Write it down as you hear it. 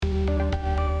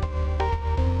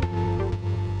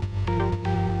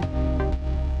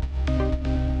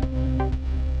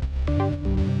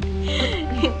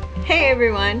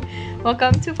everyone.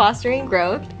 Welcome to Fostering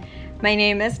Growth. My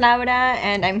name is Laura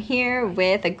and I'm here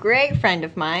with a great friend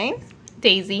of mine,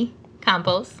 Daisy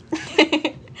Campos.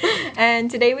 And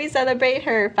today we celebrate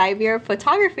her 5-year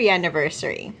photography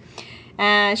anniversary.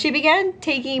 And she began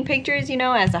taking pictures,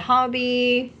 as a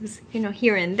hobby,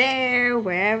 here and there,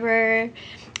 wherever,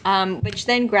 which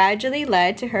then gradually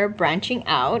led to her branching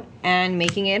out and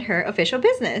making it her official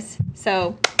business.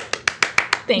 So,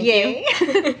 Thank yay.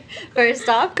 you. First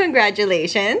off,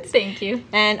 congratulations. Thank you.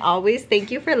 And always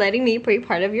thank you for letting me be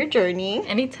part of your journey.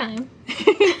 Anytime.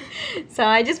 So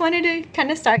I just wanted to kind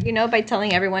of start, by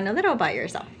telling everyone a little about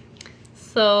yourself.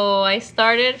 So I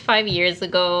started 5 years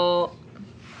ago.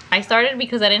 I started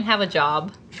because I didn't have a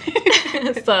job.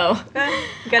 So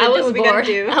I was bored.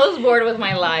 I was bored with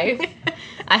my life.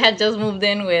 I had just moved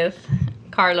in with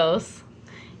Carlos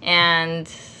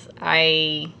and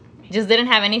I just didn't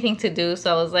have anything to do,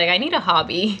 so I was like, I need a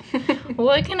hobby.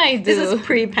 What can I do? This is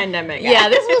pre-pandemic. Yeah,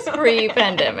 this was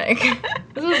pre-pandemic.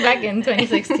 This was back in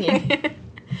 2016.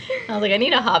 I was like, I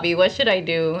need a hobby. What should I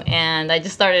do? And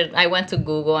I went to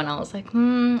Google and I was like,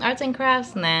 arts and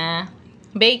crafts? Nah.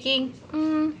 Baking?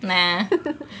 Nah.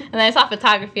 And then I saw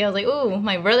photography. I was like, ooh,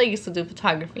 my brother used to do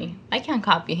photography. I can't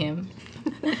copy him.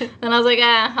 And I was like,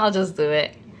 I'll just do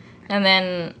it. And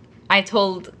then I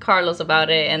told Carlos about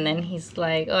it, and then he's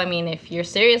like, if you're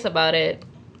serious about it,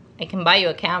 I can buy you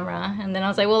a camera. And then I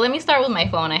was like, well, let me start with my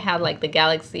phone. I had like the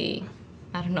Galaxy,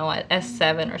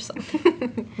 S7 or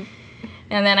something.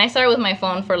 And then I started with my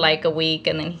phone for like a week,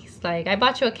 and then he's like, I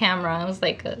bought you a camera. It was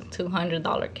like a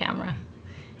 $200 camera.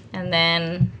 And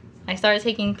then I started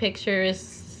taking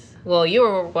pictures. Well, you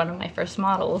were one of my first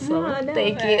models, so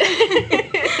thank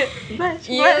you. Much.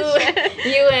 You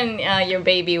and your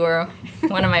baby were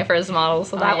one of my first models,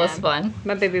 so that was fun.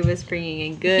 My baby was bringing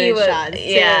in good shots, too.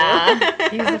 Yeah,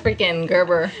 he was a freaking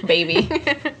Gerber baby.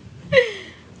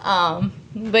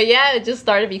 But yeah, it just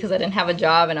started because I didn't have a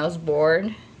job and I was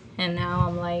bored. And now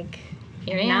I'm like,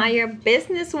 here I am. Now you're a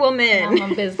businesswoman.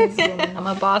 I'm a businesswoman. I'm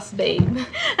a boss babe.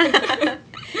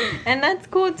 And that's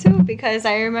cool too, because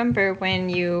I remember when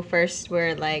you first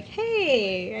were like,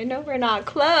 hey, I know we're not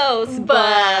close,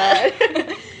 but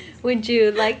would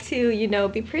you like to,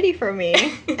 be pretty for me?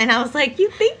 And I was like, you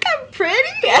think I'm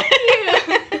pretty?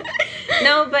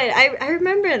 No, but I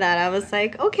remember that. I was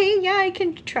like, okay, yeah, I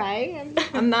can try.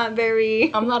 I'm not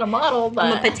a model, but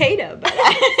I'm a potato. But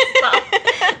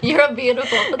you're a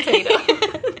beautiful potato.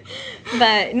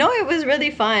 But no, it was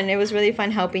really fun. It was really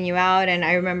fun helping you out. And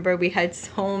I remember we had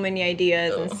so many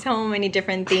ideas and so many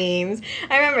different themes.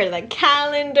 I remember the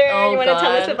calendar. You want to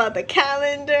tell us about the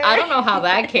calendar? I don't know how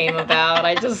that came about.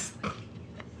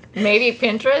 Maybe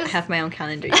Pinterest? I have my own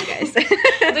calendar, you guys. Do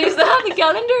you still have the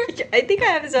calendar? I think I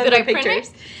have some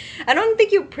pictures. I don't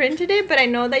think you printed it, but I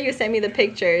know that you sent me the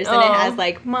pictures. And it has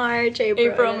like March,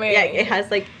 April, May. Yeah, it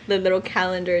has like the little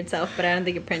calendar itself, but I don't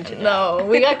think you printed it. No,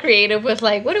 we got creative with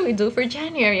like, what do we do for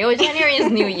January? Oh, January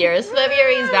is New Year's.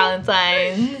 February is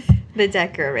Valentine's. The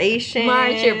decoration.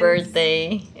 March, your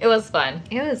birthday. It was fun.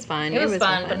 It was fun. It was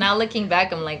fun. But now looking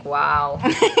back, I'm like, wow.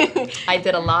 I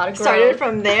did a lot of growth. Started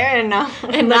from there and now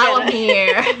I'm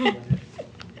here.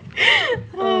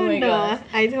 Oh my god.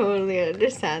 I totally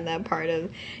understand that part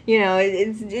of,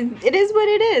 it is what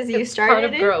it is. You started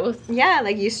part of growth. Yeah,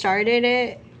 like you started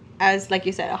it as, like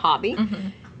you said, a hobby. Mm-hmm.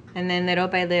 And then little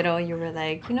by little, you were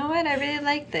like, you know what? I really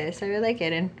like this. I really like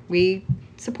it. And we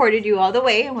supported you all the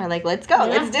way, and we're like, let's go.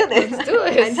 Let's do this. Let's do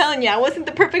it. I'm telling you, I wasn't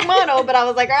the perfect model, but I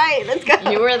was like, all right, let's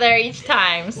go. You were there each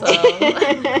time, so.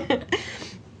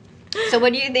 So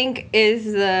what do you think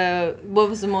what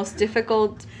was the most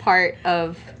difficult part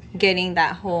of getting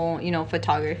that whole,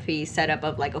 photography setup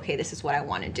of like, okay, this is what I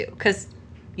want to do? Because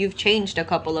you've changed a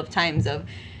couple of times of,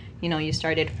 you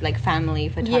started like family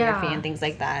photography and things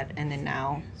like that, and then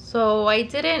now. So I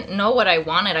didn't know what I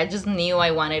wanted. I just knew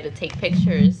I wanted to take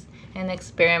pictures and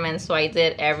experiment, so I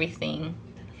did everything.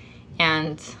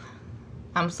 And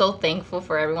I'm so thankful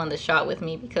for everyone that shot with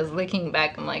me, because looking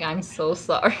back, I'm like, I'm so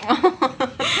sorry.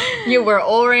 You were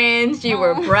orange, you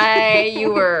were bright,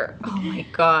 you were, oh my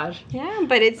god. Yeah,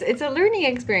 but it's a learning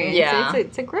experience. Yeah.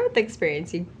 It's a growth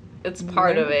experience. It's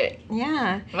part of it.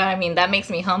 Yeah. But that makes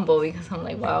me humble, because I'm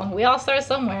like, wow, we all start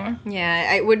somewhere.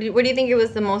 Yeah. What do you think it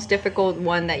was the most difficult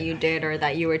one that you did, or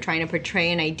that you were trying to portray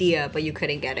an idea but you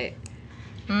couldn't get it?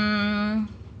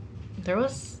 There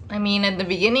was, at the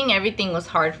beginning, everything was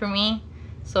hard for me.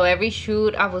 So every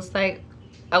shoot, I was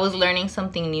learning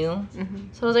something new. Mm-hmm.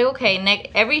 So I was like, okay,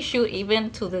 every shoot, even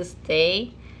to this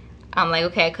day, I'm like,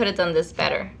 okay, I could have done this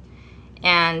better.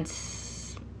 And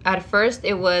at first,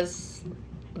 it was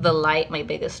the light my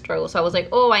biggest struggle. So I was like,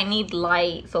 oh, I need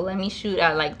light, so let me shoot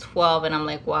at like 12. And I'm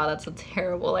like, wow, that's a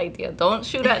terrible idea. Don't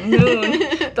shoot at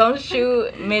noon. Don't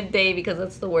shoot midday, because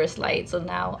it's the worst light. So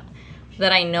now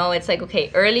that I know, it's like,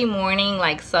 okay, early morning,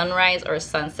 like sunrise or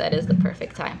sunset is the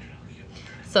perfect time.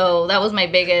 So that was my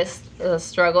biggest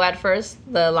struggle at first,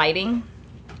 the lighting.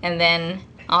 And then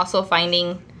also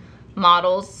finding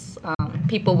models,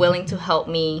 people willing to help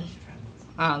me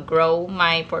grow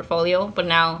my portfolio. But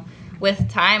now with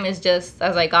time, it's just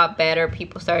as I got better,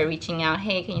 people started reaching out,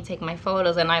 hey, can you take my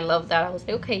photos? And I love that. I was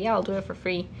like, okay, yeah, I'll do it for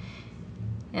free.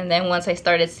 And then once I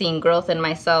started seeing growth in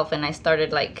myself and I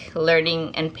started like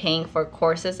learning and paying for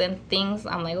courses and things,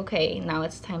 I'm like, okay, now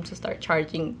it's time to start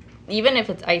charging. Even if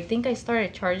it's, I think I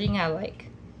started charging at like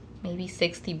maybe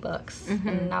 $60. Mm-hmm.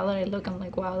 And now that I look, I'm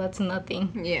like, wow, that's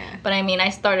nothing. Yeah. But I mean, I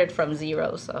started from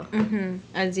zero, so. Mm-hmm.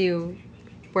 As you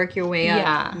work your way up,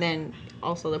 Yeah. then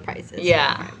also the prices.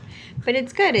 Yeah. But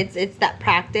it's good. It's that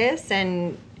practice,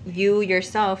 and you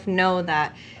yourself know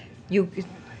that you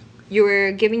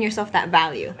were giving yourself that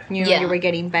value. You know, Yeah. you were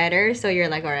getting better, so you're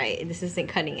like, all right, this isn't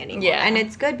cutting anymore. Yeah. And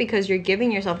it's good because you're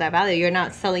giving yourself that value. You're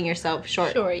not selling yourself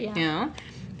short. Sure, yeah. You know?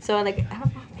 So, like,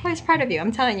 I'm always proud of you.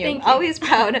 I'm telling you. Thank I'm you. always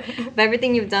proud of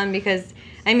everything you've done, because,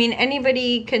 I mean,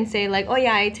 anybody can say, like, oh,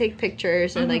 yeah, I take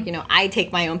pictures, or, like, you know, I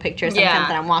take my own pictures sometimes Yeah.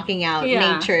 that I'm walking out,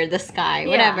 Yeah. nature, the sky, Yeah.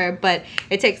 whatever. But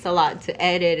it takes a lot to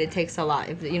edit. It takes a lot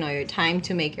of, you know, your time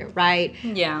to make it right.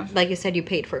 Yeah. Like you said, you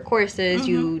paid for courses.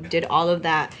 You did all of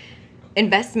that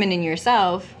investment in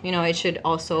yourself. You know, it should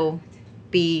also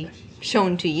be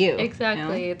shown to you.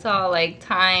 Exactly. You know? It's all like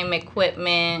time,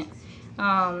 equipment.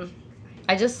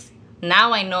 I just,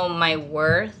 now I know my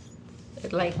worth.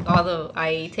 Like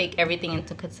I take everything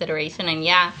into consideration. And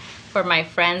yeah, for my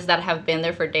friends that have been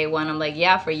there for day one, I'm like,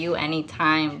 yeah, for you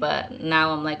anytime. But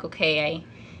now I'm like, okay,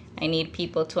 I need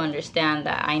people to understand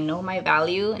that I know my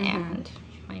value. And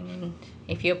I mean,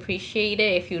 if you appreciate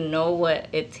it, if you know what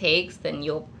it takes, then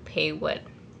you'll pay what,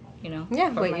 you know,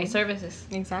 Yeah, for what my you- services.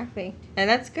 Exactly. And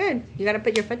that's good. You got to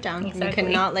put your foot down. Exactly. You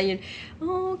cannot let you,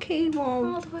 oh, okay,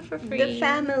 well, I'll do it for free. the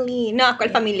family. No,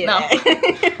 ¿cuál familia?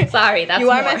 No. Sorry, that's you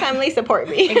are more. my family, support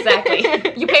me. Exactly.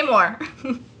 You pay more.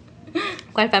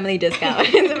 ¿Cuál family discount?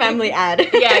 It's a family ad.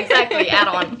 Yeah, exactly. Add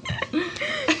on.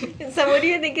 So what do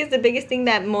you think is the biggest thing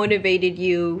that motivated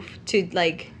you to,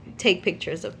 like, take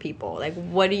pictures of people? Like,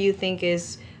 what do you think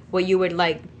is what you would,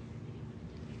 like,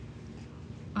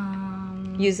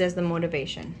 use as the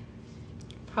motivation?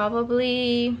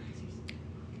 Probably.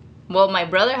 Well, my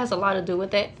brother has a lot to do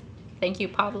with it. Thank you,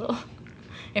 Pablo.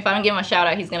 If I don't give him a shout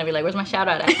out, he's gonna be like, "Where's my shout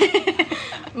out at?"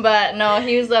 But no,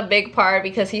 he was a big part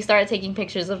because he started taking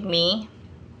pictures of me,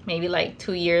 maybe like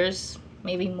 2 years,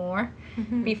 maybe more,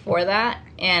 before that.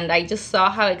 And I just saw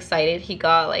how excited he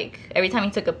got. Like every time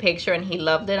he took a picture and he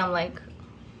loved it, I'm like,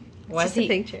 "Why It's is just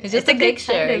a picture. It's just It's a a good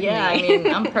picture." side of Yeah, me. I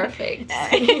mean, I'm perfect.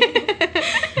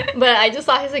 But I just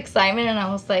saw his excitement and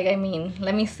I was like, I mean,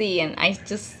 let me see. And I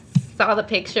just saw the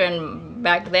picture, and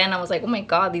back then I was like, oh my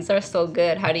God, these are so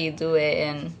good. How do you do it?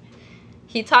 And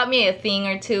he taught me a thing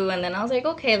or two, and then I was like,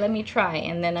 okay, let me try.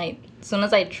 And then as soon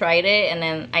as I tried it, and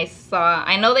then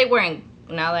I know they weren't,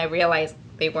 now that I realized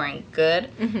they weren't good,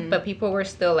 but people were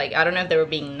still like, I don't know if they were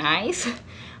being nice,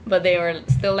 but they were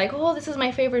still like, oh, this is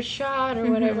my favorite shot or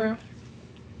whatever.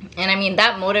 And I mean,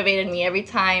 that motivated me every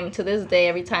time, to this day,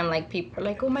 every time like people are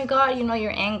like, oh my God, you know,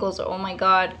 your angles, or oh my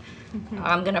God,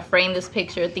 I'm gonna frame this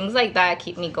picture. Things like that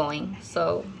keep me going.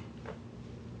 So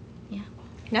yeah.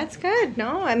 That's good.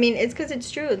 No, I mean, it's because it's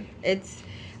true. It's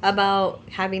about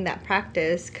having that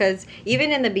practice, because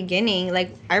even in the beginning,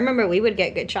 like, I remember we would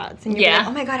get good shots, and you'd be Yeah. like,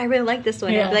 oh my God, I really like this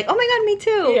one. Yeah. I'd be like, oh my God, me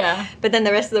too. Yeah. But then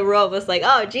the rest of the world was like,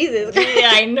 oh, Jesus.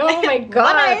 Yeah, I know. Oh my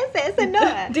God. What is this?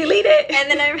 No. Delete it. And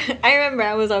then I remember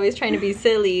I was always trying to be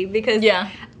silly, because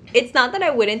Yeah. it's not that I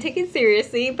wouldn't take it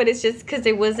seriously, but it's just because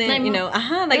it wasn't, Like, you know,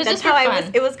 like was that's just how for I was.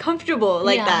 fun. It was comfortable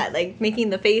like Yeah. that, like making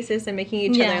the faces and making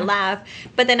each Yeah. other laugh.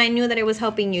 But then I knew that it was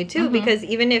helping you too, because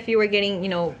even if you were getting, you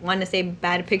know, want to say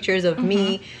bad pictures of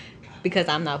me, because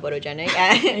I'm not photogenic,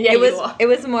 Yeah, it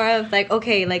was more of like,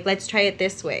 okay, like let's try it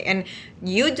this way, and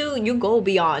you go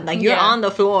beyond, like you're Yeah. on the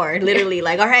floor, literally,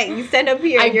 like, all right, you stand up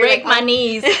here. I and you're break like, my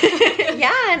knees.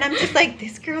 yeah, and I'm just like,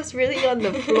 this girl's really on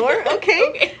the floor.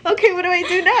 Okay, what do I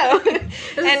do now?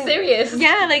 This is serious.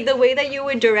 Yeah, like the way that you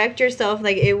would direct yourself,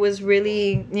 like it was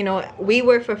really, you know,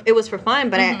 it was for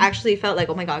fun, but I actually felt like,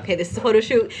 oh my God, okay, this is a photo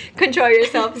shoot. Control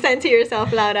yourself, send to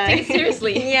yourself, Laura. Take it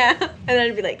seriously. Yeah, and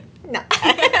then I'd be like, no.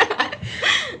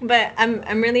 But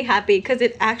I'm really happy because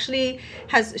it actually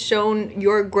has shown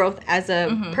your growth as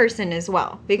a person as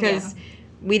well, because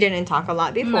we didn't talk a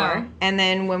lot before. No. And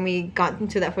then when we got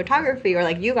into that photography, or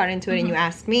like you got into it and you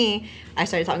asked me, I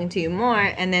started talking to you more.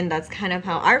 And then that's kind of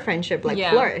how our friendship like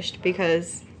flourished,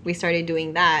 because we started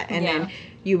doing that. And then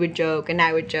you would joke and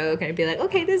I would joke and I'd be like,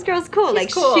 okay, this girl's cool.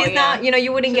 She's not,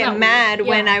 you wouldn't get mad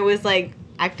when I was like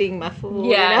acting my fool.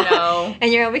 Yeah, no.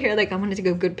 And you're over here like, I want to take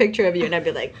a good picture of you. And I'd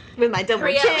be like, with my double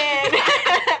chin.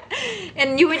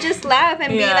 And you would just laugh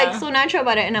and be like so natural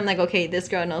about it. And I'm like, okay, this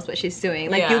girl knows what she's doing.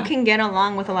 Like you can get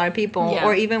along with a lot of people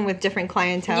or even with different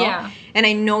clientele. Yeah. And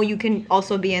I know you can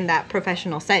also be in that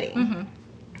professional setting. Mm-hmm.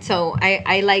 So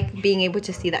I like being able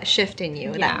to see that shift in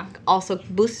you. That also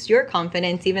boosts your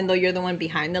confidence, even though you're the one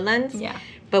behind the lens. Yeah.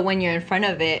 But when you're in front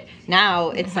of it,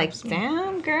 now it's like,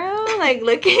 damn, girl, like,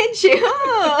 look at you.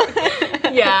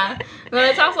 Yeah. No,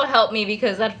 it's also helped me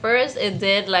because at first it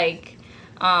did, like,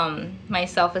 my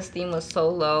self-esteem was so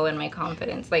low and my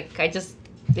confidence. Like,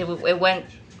 it went,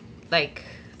 like,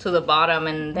 to the bottom.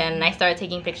 And then I started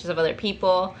taking pictures of other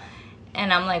people.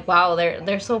 And I'm like, wow,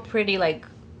 they're so pretty. Like,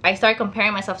 I started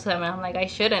comparing myself to them. And I'm like, I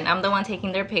shouldn't. I'm the one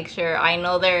taking their picture. I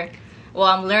know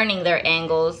I'm learning their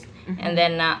angles. Mm-hmm. And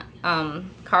then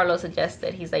Carlos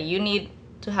suggested, he's like, you need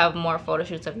to have more photo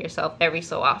shoots of yourself every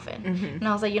so often. Mm-hmm. And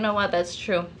I was like, you know what, that's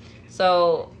true.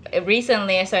 So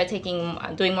recently I started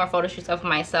doing more photo shoots of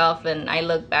myself, and I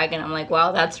look back and I'm like,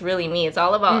 wow, that's really me. It's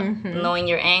all about knowing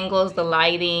your angles, the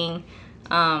lighting.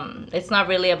 It's not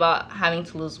really about having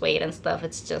to lose weight and stuff.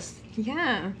 It's just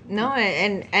and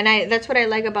I that's what I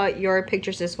like about your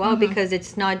pictures as well, because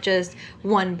it's not just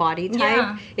one body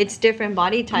type. It's different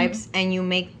body types, and you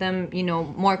make them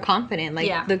more confident,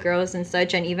 like the girls and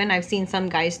such. And even I've seen some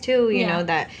guys too, you know,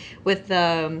 that with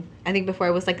the I think before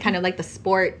it was like kind of like the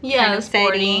sport kind of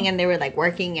setting, and they were like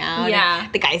working out.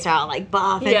 And the guys are all like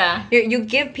buff. And you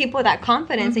give people that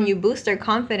confidence, and you boost their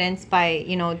confidence by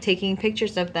taking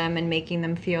pictures of them and making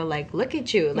them feel like, look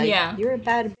at you, like you're a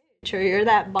bad bitch, or you're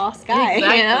that boss guy.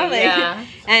 Exactly,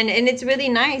 and it's really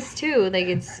nice too. Like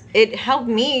it helped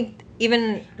me.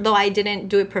 Even though I didn't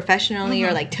do it professionally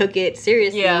or like took it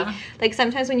seriously, like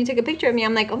sometimes when you take a picture of me,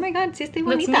 I'm like, oh my god, si estoy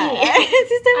bonita.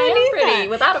 I am pretty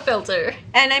without a filter.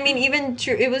 And I mean, even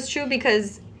true, it was true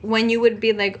because when you would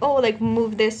be like, oh, like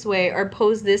move this way or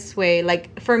pose this way,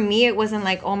 like for me, it wasn't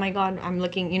like, oh my god, I'm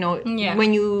looking,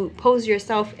 when you pose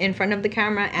yourself in front of the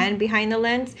camera and behind the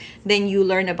lens, then you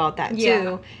learn about that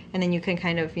too. And then you can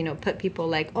kind of, put people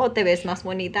like, oh, te ves más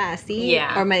bonita así.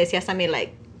 Yeah. Or me decías a mí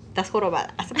like, estás jorobada.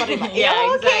 Hasta para arriba. Exactly.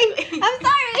 Okay, I'm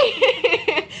sorry.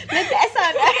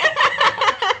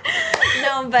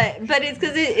 No, but it's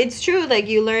because it's true. Like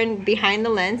you learn behind the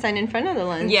lens and in front of the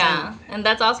lens. Yeah, and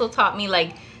that's also taught me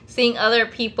like seeing other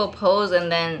people pose and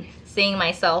then seeing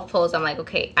myself pose. I'm like,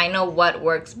 okay, I know what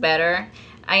works better.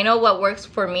 I know what works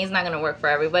for me is not going to work for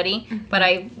everybody, but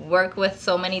I work with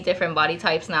so many different body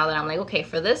types now that I'm like, okay,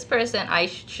 for this person, I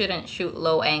shouldn't shoot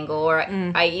low angle. Or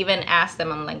I even ask them,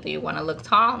 I'm like, do you want to look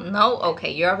tall? No?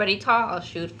 Okay, you're already tall. I'll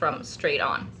shoot from straight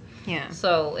on. Yeah.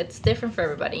 So it's different for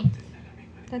everybody.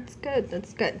 That's good.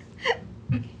 That's good.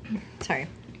 Sorry.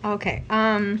 Okay.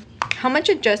 How much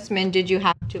adjustment did you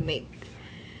have to make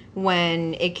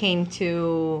when it came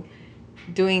to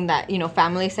doing that,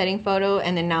 family setting photo,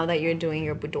 and then now that you're doing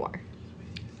your boudoir?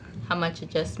 How much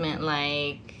adjustment?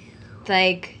 Like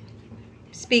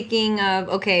speaking of,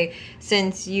 okay,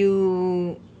 since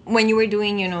when you were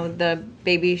doing, the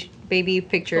baby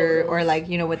picture, or like,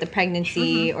 with the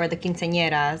pregnancy or the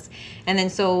quinceañeras, and then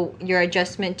so your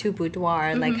adjustment to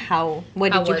boudoir, like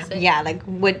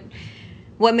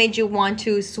what made you want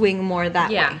to swing more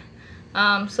that way?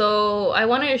 So I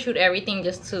wanted to shoot everything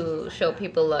just to show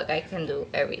people, look, I can do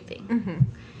everything.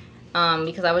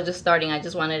 Because I was just starting. I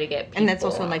just wanted to get people. And that's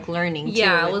also like learning too.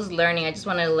 Yeah, I was learning. I just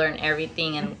wanted to learn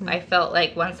everything. And I felt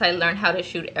like once I learned how to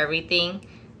shoot everything,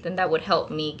 then that would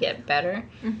help me get better.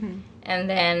 And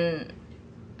then,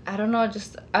 I don't know,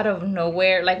 just out of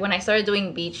nowhere, like when I started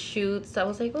doing beach shoots, I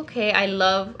was like, okay, I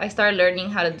started learning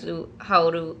how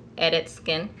to edit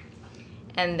skin.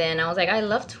 And then I was like, I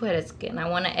love to edit skin. I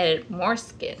want to edit more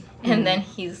skin. And then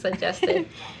he suggested,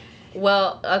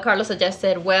 Carlos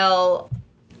suggested,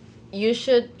 you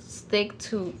should stick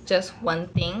to just one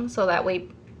thing, so that way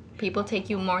people take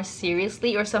you more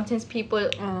seriously. Or sometimes people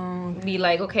be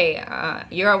like, okay,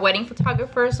 you're a wedding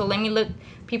photographer, so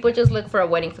people just look for a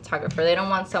wedding photographer. They don't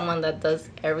want someone that does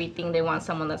everything. They want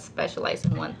someone that's specialized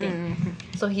in one thing.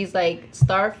 So he's like,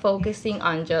 start focusing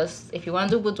on just, if you want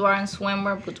to do boudoir and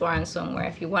swimwear.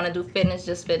 If you want to do fitness,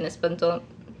 just fitness, but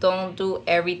don't do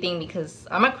everything, because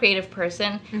I'm a creative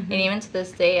person, and even to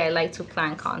this day I like to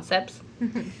plan concepts.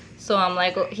 So I'm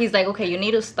like, he's like, okay, you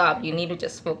need to stop, you need to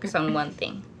just focus on one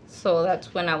thing. So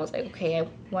that's when I was like, okay, I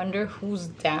wonder who's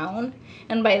down.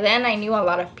 And by then I knew a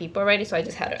lot of people already, so I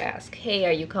just had to ask, hey,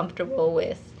 are you comfortable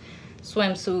with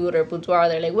swimsuit or boudoir?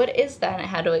 They're like, what is that? And I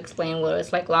had to explain, well,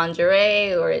 it's like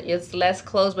lingerie, or it's less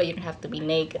clothes, but you don't have to be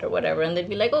naked or whatever. And they'd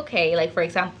be like, okay. Like, for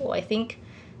example, I think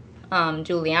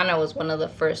Juliana was one of the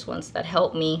first ones that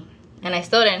helped me. And I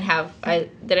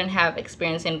didn't have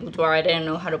experience in boudoir. I didn't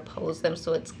know how to pose them,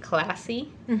 so it's classy.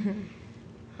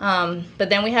 But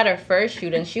then we had our first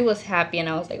shoot, and she was happy, and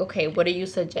I was like, okay, what do you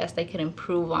suggest I could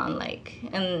improve on? Like,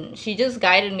 and she just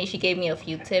guided me. She gave me a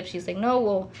few tips. She's like, no,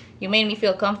 well, you made me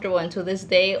feel comfortable, and to this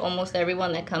day, almost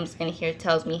everyone that comes in here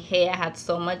tells me, hey, I had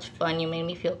so much fun. You made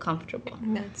me feel comfortable.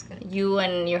 That's good. You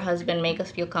and your husband make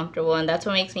us feel comfortable, and that's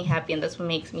what makes me happy, and that's what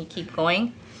makes me keep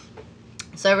going.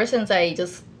 So ever since I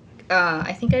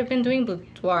think I've been doing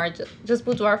boudoir, just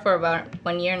boudoir for about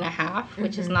 1.5 years,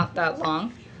 which is not that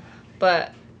long,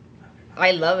 but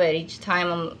I love it. Each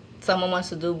time someone wants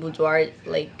to do boudoir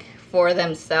like for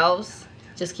themselves,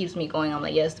 just keeps me going. I'm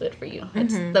like, yes, do it for you.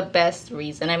 It's the best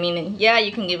reason. I mean, yeah,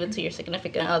 you can give it to your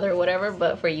significant other or whatever,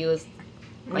 but for you is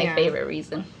my favorite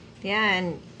reason.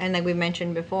 Yeah, and like we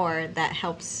mentioned before, that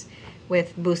helps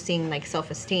with boosting like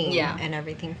self-esteem and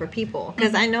everything for people,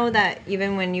 because I know that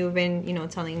even when you've been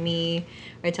telling me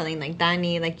or telling like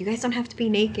Danny, like, you guys don't have to be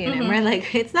naked, and we're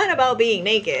like, it's not about being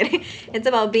naked, it's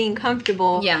about being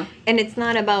comfortable, and it's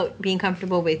not about being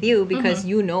comfortable with you, because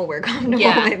we're comfortable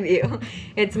with you.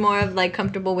 It's more of like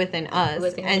comfortable within us.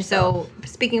 And yourself. So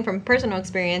speaking from personal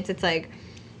experience, it's like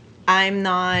I'm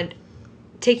not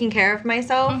taking care of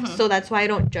myself, so that's why I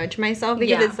don't judge myself,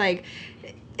 because it's like,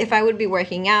 if I would be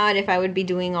working out, if I would be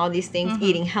doing all these things,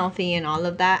 eating healthy and all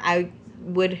of that, I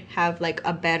would have like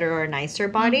a better or nicer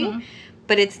body.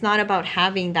 But it's not about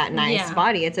having that nice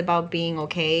body. It's about being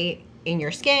okay in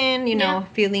your skin,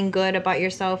 feeling good about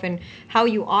yourself and how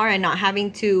you are, and not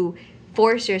having to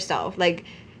force yourself. Like,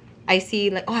 I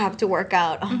see like, oh, I have to work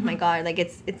out. Oh my God. Like,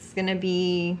 it's going to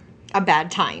be a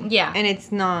bad time. Yeah. And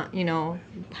it's not,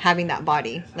 having that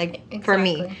body, like, for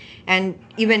me. And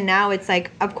even now, it's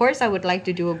like, of course, I would like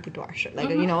to do a boudoir show. Like,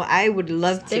 I would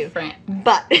love to. Different.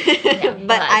 But,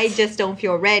 but I just don't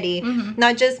feel ready.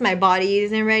 Not just my body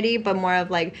isn't ready, but more of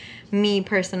like me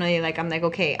personally. Like, I'm like,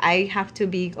 okay, I have to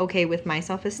be okay with my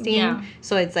self-esteem. Yeah.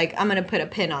 So it's like, I'm going to put a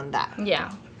pin on that.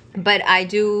 Yeah. But I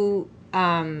do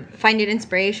find it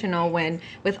inspirational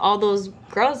with all those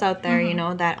girls out there,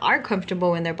 that are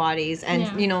comfortable in their bodies,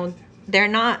 and they're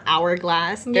not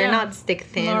hourglass, they're not stick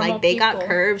thin, normal, like they people. Got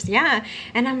curves,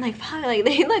 and I'm like, fuck, like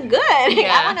they look good.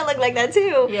 I want to look like that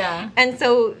too. And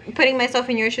so putting myself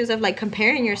in your shoes of like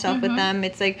comparing yourself with them,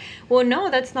 it's like, well, no,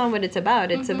 that's not what it's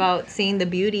about. It's about seeing the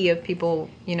beauty of people.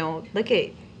 Look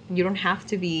at, you don't have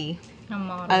to be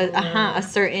a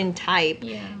certain type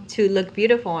to look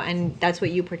beautiful, and that's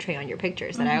what you portray on your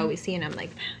pictures that I always see, and I'm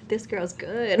like, this girl's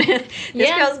good. This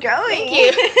girl's growing.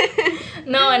 Thank you.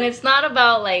 No, and it's not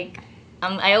about like,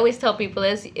 I always tell people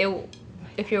this,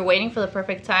 if you're waiting for the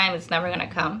perfect time, it's never gonna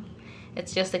come.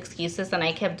 It's just excuses, and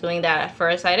I kept doing that at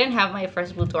first. I didn't have my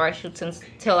first boudoir shoot till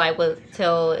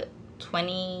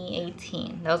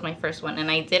 2018. That was my first one,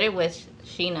 and I did it with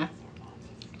Sheena.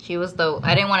 She was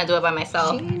I didn't want to do it by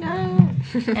myself.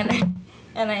 Sheena.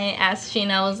 And I asked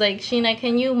Sheena, I was like, Sheena,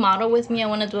 can you model with me? I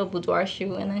want to do a boudoir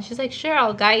shoot. And then she's like, sure,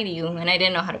 I'll guide you. And I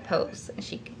didn't know how to pose, and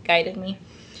she guided me.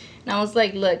 And I was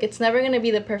like, look, it's never going to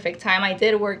be the perfect time. I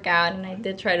did work out, and I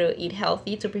did try to eat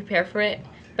healthy to prepare for it.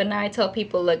 But now I tell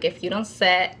people, look, if you don't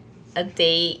set a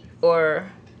date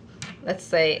or, let's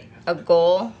say, a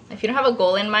goal, if you don't have a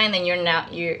goal in mind, then you're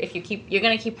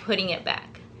going to keep putting it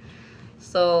back.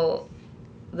 So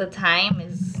the time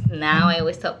is now. I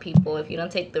always tell people, if you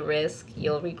don't take the risk,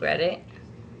 you'll regret it.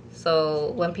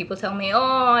 So when people tell me, oh,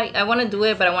 I want to do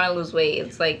it, but I want to lose weight,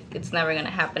 it's like, it's never going to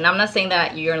happen. I'm not saying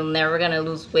that you're never going to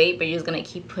lose weight, but you're just going to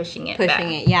keep pushing it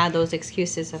back. Yeah, those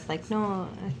excuses of like, no.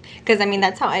 Because, I mean,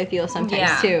 that's how I feel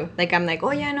sometimes, too. Like, I'm like,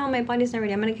 oh, yeah, no, my body's not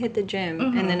ready. I'm going to hit the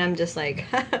gym. And then I'm just like,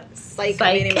 psych.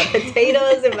 I'm eating my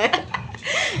potatoes and my...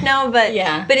 No, but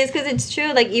it's because it's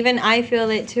true. Like, even I feel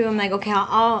it too. I'm like, okay,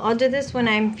 I'll do this when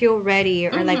I feel ready,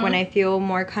 or like when I feel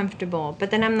more comfortable.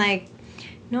 But then I'm like,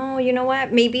 no, you know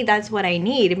what? Maybe that's what I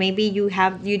need. Maybe you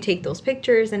take those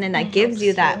pictures, and then that gives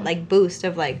you that like boost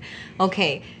of like,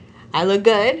 okay, I look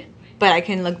good, but I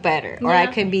can look better, or I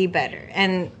can be better.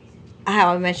 And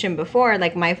how I mentioned before,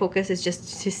 like, my focus is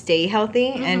just to stay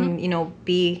healthy and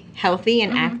be healthy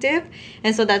and active.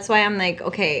 And so that's why I'm like,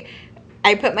 okay,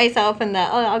 I put myself in the,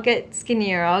 I'll get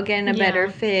skinnier, I'll get in a better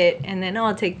fit, and then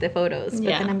I'll take the photos. But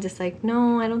then I'm just like,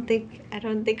 no, I don't think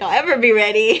I'll ever be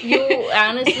ready.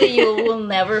 You will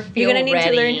never feel You're gonna need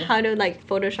ready. to learn how to like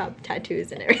Photoshop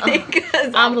tattoos and everything.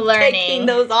 Because I'm learning. taking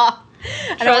those off.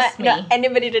 I don't Trust want me.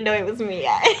 anybody to know it was me.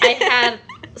 I had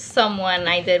someone,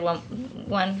 I did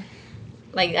one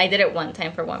like I did it one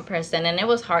time for one person, and it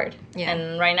was hard. Yeah.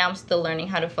 And right now I'm still learning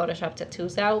how to Photoshop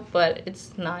tattoos out, but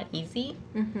it's not easy.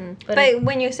 Mm-hmm. But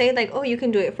when you say like, oh, you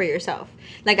can do it for yourself,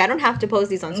 like I don't have to post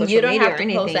these on social media or anything.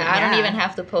 You don't have to post that. I don't even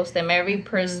have to post them. Every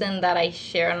person that I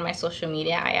share on my social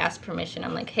media, I ask permission.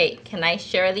 I'm like, hey, can I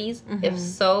share these? If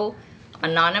so,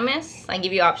 anonymous. I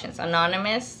give you options.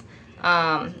 Anonymous.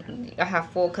 I have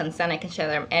full consent. I can share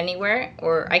them anywhere,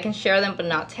 or I can share them but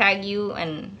not tag you.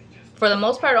 And for the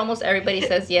most part, almost everybody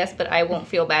says yes, but I won't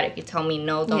feel bad if you tell me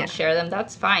no, don't share them.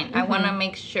 That's fine. I want to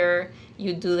make sure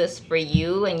you do this for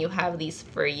you and you have these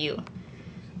for you.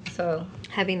 So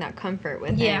having that comfort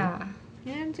with him. Yeah,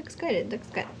 it looks good. It looks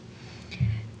good.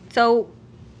 So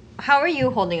how are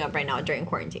you holding up right now during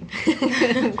quarantine?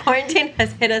 Quarantine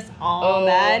has hit us all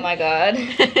bad. Oh my God.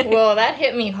 Well, that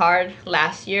hit me hard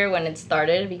last year when it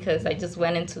started because I just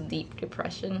went into deep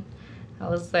depression. I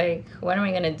was like, what am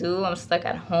I going to do? I'm stuck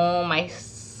at home. I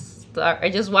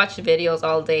just watched videos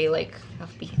all day like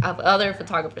of other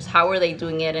photographers. How are they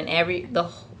doing it? And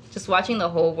just watching the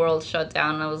whole world shut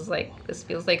down. I was like, this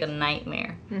feels like a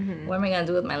nightmare. What am I going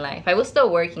to do with my life? I was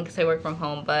still working because I work from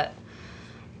home, but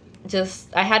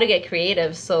I had to get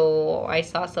creative. So I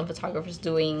saw some photographers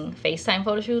doing FaceTime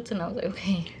photo shoots, and I was like,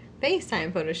 okay.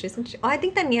 FaceTime photo shoots. Oh, I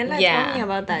think Daniela told me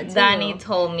about that too. Dani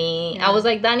told me. Yeah. I was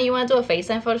like, Dani, you want to do a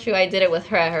FaceTime photo shoot? I did it with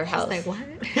her at her house. She's like,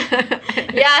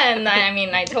 what? Yeah, and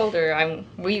I told her,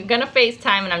 we're going to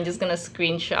FaceTime, and I'm just going to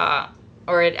screenshot.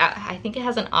 Or I think it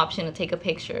has an option to take a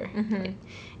picture.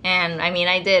 And,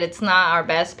 I did. It's not our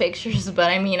best pictures,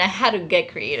 but, I had to get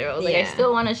creative. I was like, I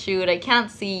still want to shoot. I can't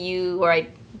see you, or I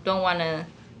don't want to...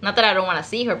 Not that I don't want to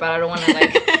see her, but I don't want to,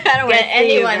 like, get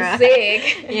anyone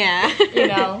sick. Yeah. You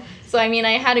know? So, I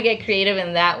had to get creative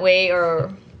in that way.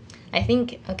 Or I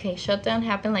think, shutdown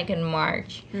happened, like, in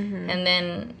March. And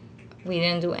then we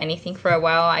didn't do anything for a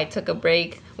while. I took a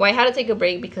break. Well, I had to take a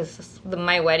break because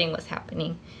my wedding was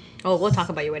happening. Oh, we'll talk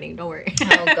about your wedding. Don't worry.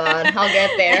 Oh, God. I'll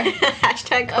get there.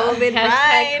 Hashtag COVID bride.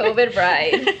 Hashtag COVID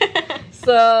bride.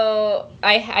 So,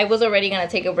 I was already going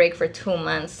to take a break for 2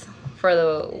 months for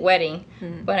the wedding,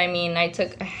 but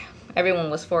everyone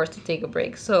was forced to take a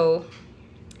break. So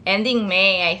ending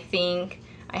May, I think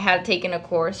I had taken a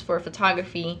course for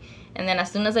photography, and then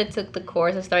as soon as I took the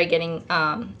course, I started getting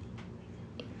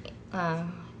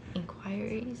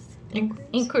inquiries.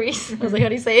 I was like, how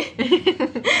do you say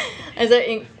it? I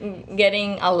started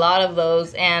getting a lot of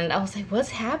those, and I was like, what's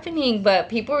happening? But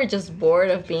people were just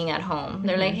bored of being at home.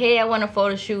 They're like, hey, I want a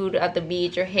photo shoot at the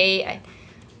beach, or hey,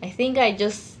 I think I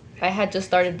had just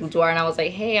started boudoir, and I was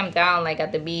like, hey, I'm down, like,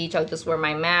 at the beach. I'll just wear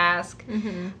my mask.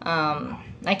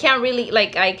 I can't really,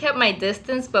 like, I kept my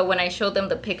distance, but when I showed them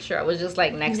the picture, I was just,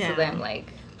 like, next to them,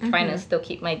 like, trying to still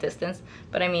keep my distance.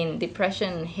 But,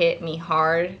 depression hit me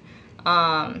hard.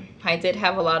 I did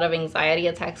have a lot of anxiety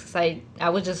attacks because I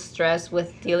was just stressed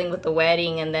with dealing with the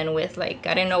wedding, and then with, like,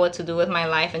 I didn't know what to do with my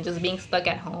life, and just being stuck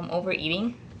at home,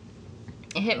 overeating.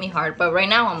 It hit me hard, but right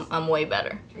now I'm way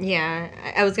better. Yeah,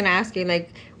 I was going to ask you,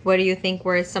 like, what do you think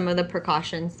were some of the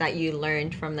precautions that you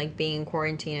learned from, like, being in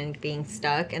quarantine and being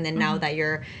stuck? And then now that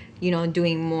you're,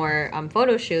 doing more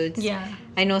photo shoots. Yeah.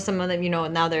 I know some of them,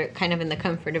 now they're kind of in the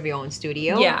comfort of your own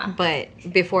studio. Yeah. But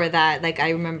before that, like, I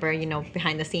remember,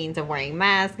 behind the scenes of wearing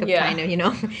masks, of trying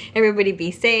to, everybody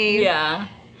be safe. Yeah.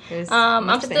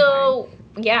 I'm still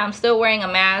wearing a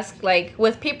mask. Like,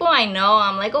 with people I know,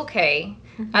 I'm like, okay,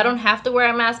 I don't have to wear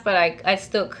a mask, but I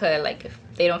still could. Like, if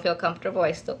they don't feel comfortable,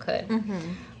 I still could.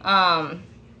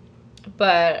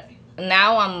 But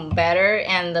now I'm better,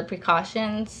 and the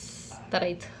precautions that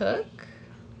I took,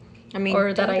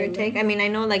 or that I take. I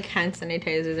know, like, hand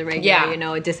sanitizers are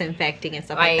regular, disinfecting and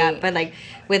stuff like that. But, like,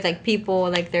 with, like, people,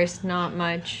 like, there's not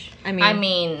much.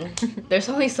 There's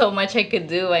only so much I could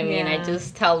do. I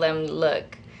just tell them,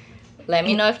 look, let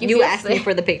me know if you feel asked sick. Me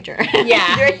for the picture.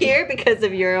 Yeah. You're here because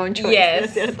of your own choice.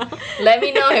 Yes. Let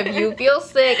me know if you feel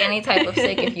sick, any type of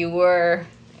sick, if you were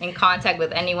in contact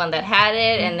with anyone that had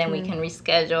it, and then we can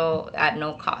reschedule at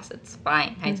no cost. It's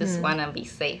fine. I just want to be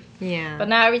safe. Yeah. But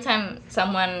now every time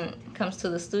someone comes to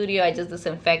the studio, I just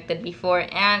disinfect it before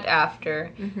and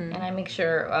after, and I make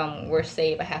sure we're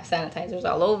safe. I have sanitizers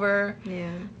all over.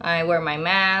 Yeah. I wear my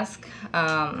mask.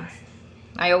 I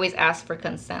always ask for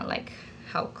consent, like,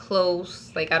 how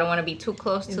close, like, I don't want to be too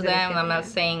close to them. I'm not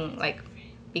saying, like,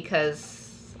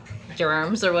 because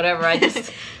germs or whatever. I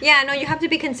just Yeah, no, you have to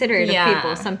be considerate Yeah. of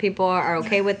people. Some people are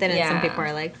okay with it, and some Yeah. people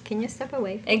are like, "Can you step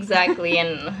away?" exactly.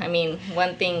 And I mean,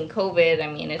 one thing, COVID, I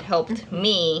mean, it helped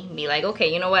me be like,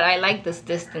 okay, you know what? I like this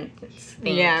distance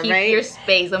thing. Yeah, Keep right? your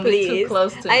space. Don't be too Please.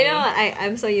 close to me. I know.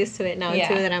 I'm so used to it now Yeah.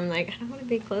 too that I'm like, I don't want to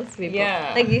be close to people.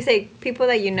 Yeah. Like you say, people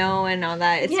that you know and all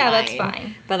that. It's Yeah, fine. that's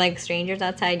fine. But like strangers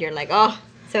outside, you're like, oh,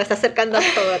 se me está acercando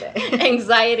todo.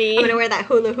 Anxiety. I'm gonna wear that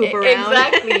hula hoop around.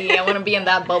 Exactly. I want to be in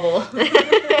that bubble.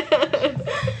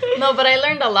 No, but I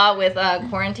learned a lot with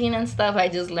quarantine and stuff. I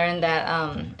just learned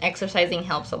that exercising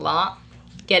helps a lot.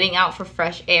 Getting out for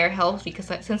fresh air helps because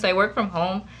since I work from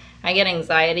home, I get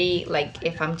anxiety like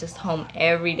if I'm just home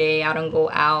every day. I don't go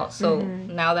out. So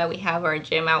now that we have our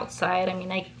gym outside, I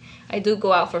mean, I do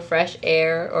go out for fresh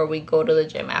air, or we go to the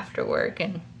gym after work,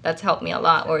 and that's helped me a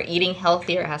lot. Or eating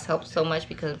healthier has helped so much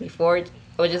because before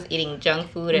I was just eating junk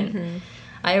food, and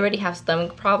I already have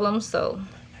stomach problems, so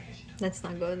Let's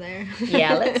not go there.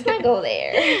 yeah, let's not go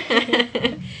there.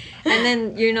 And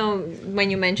then, you know, when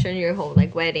you mentioned your whole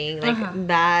like wedding, like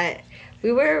that,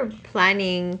 we were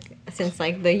planning since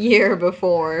like the year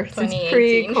before, since 2018.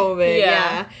 pre-COVID. Yeah.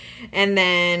 Yeah. And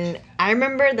then I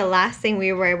remember the last thing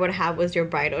we were able to have was your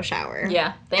bridal shower.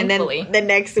 Yeah, And thankfully. then the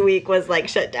next week was like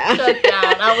shut down. Shut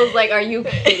down. I was like, are you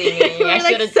kidding me? We were I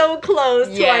like should've- so close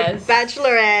to our Yes.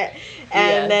 bachelorette and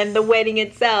Yes. then the wedding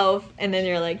itself, and then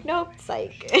you're like, nope,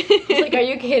 psych. Like, are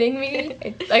you kidding me?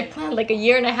 I planned like a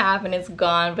year and a half and it's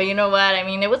gone. But you know what? I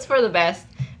mean, it was for the best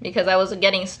because I was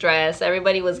getting stressed.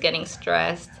 Everybody was getting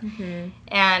stressed.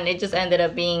 And it just ended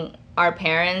up being our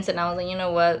parents. And I was like, you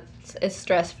know what? It's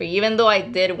stress free. Even though I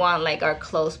did want like our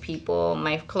close people,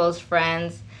 my close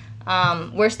friends,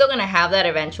 we're still going to have that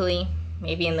eventually,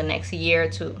 maybe in the next year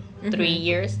to 3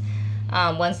 years.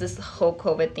 Once this whole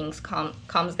COVID thing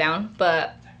calms down.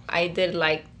 But I did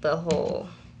like the whole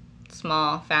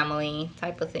small family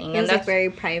type of thing. It was like very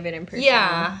private and personal.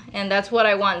 Yeah, and that's what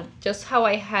I want. Just how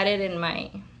I had it in my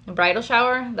bridal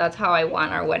shower, that's how I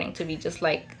want our wedding to be. Just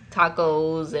like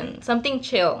tacos and something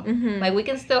chill. Like we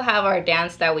can still have our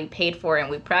dance that we paid for and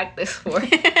we practiced for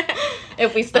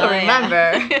if we still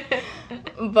remember.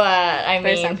 But I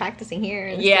Better start mean, practicing here.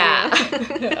 and yeah.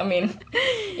 stuff. I mean,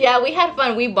 yeah, we had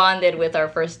fun. We bonded with our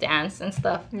first dance and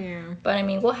stuff. Yeah. But I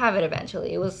mean, we'll have it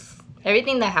eventually. It was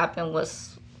everything that happened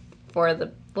was for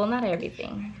the not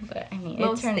everything, but I mean,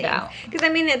 it turned out. Because I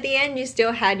mean, at the end, you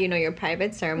still had your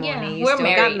private ceremony. Yeah, you we're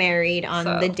still got married on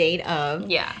so- the date of.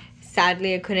 Yeah.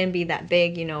 Sadly, it couldn't be that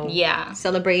big, Yeah.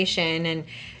 celebration. And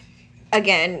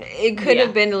again, it could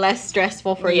have been less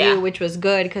stressful for Yeah. you, which was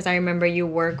good because I remember you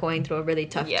were going through a really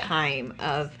tough Yeah. time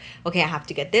of, okay, I have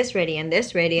to get this ready and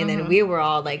this ready. And then we were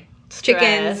all like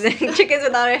chickens, Stressed. chickens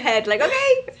without a head. Like,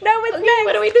 okay, now what's next?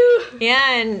 What do we do?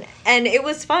 Yeah, and it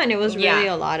was fun. It was really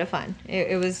Yeah. a lot of fun.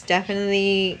 It was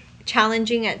definitely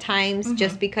challenging at times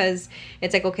just because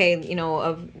it's like, okay,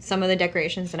 of some of the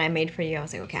decorations that I made for you, I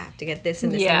was like, okay, I have to get this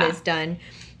and this Yeah. and this done.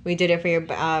 We did it for your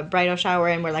bridal shower,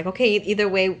 and we're like, okay, either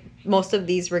way, most of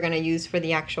these we're going to use for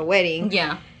the actual wedding.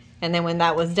 Yeah. And then when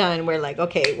that was done, we're like,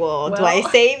 okay, well, do Well. I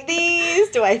save these?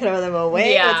 Do I throw them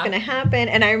away? Yeah. What's going to happen?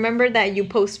 And I remember that you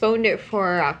postponed it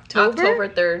for October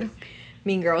 3rd.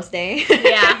 Mean Girls Day.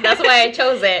 Yeah, that's why I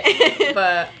chose it.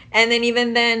 But And then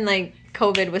even then, like,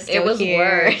 COVID was still was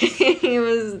here. worse. It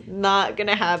was not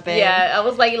gonna happen. yeah, I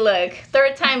was like, look,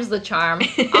 third time's the charm.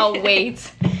 I'll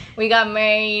wait. We got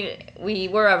married. We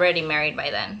were already married by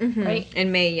then, right?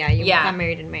 In May, yeah. You Yeah. got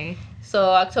married in May. So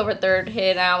October 3rd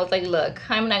hit, and I was like, look,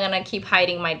 I'm not gonna keep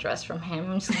hiding my dress from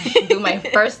him. I'm just gonna do my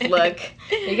first look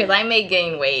because I may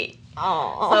gain weight.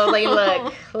 Oh. So I was like,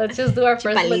 look, let's just do our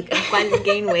first look. Palito, ¿cuál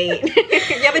gain weight?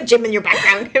 You have a gym in your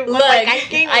background. Look, Look, like I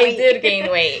gained I weight. did gain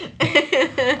weight.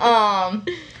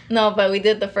 No, but we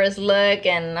did the first look,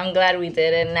 and I'm glad we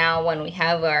did it. Now, when we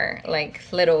have our like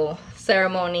little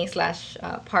ceremony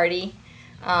 / party,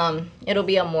 it'll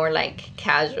be a more like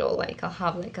casual. Like I'll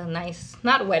have like a nice,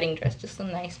 not wedding dress, just a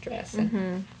nice dress,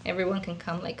 and everyone can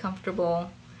come like comfortable.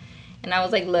 And I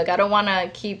was like, look, I don't want to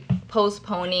keep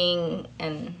postponing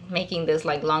and making this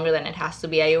like longer than it has to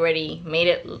be. I already made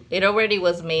it. It already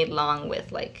was made long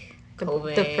with like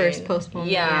COVID. The first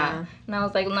postponement. Yeah. And I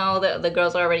was like, no, the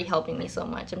girls are already helping me so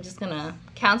much. I'm just gonna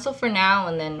cancel for now,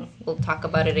 and then we'll talk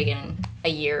about it again in a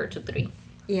year to 3.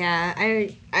 Yeah.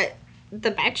 I the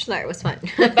Bachelor was fun.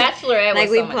 The Bachelorette like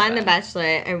was we so much planned fun. the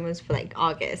Bachelorette. It was for like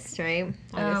August, right?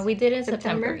 August. We did it in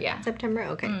September. Yeah. September.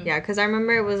 Okay. Yeah, because I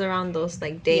remember it was around those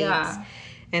like dates. Yeah.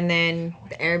 and then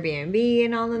the Airbnb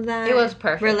and all of that. It was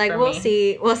perfect We're like, for we'll me.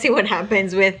 see what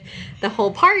happens with the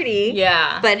whole party.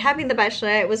 Yeah. But having the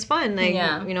bachelorette was fun. Like,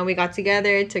 Yeah. you know, we got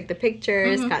together, took the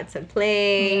pictures, got to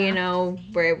play. Yeah. You know,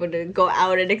 we're able to go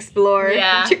out and explore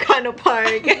Yeah. Chicano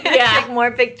Park. Yeah. Take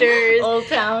more pictures. Old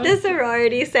Town. The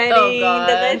sorority setting. Oh, God.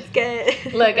 The let's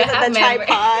get. Look, I have the memory-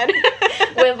 tripod.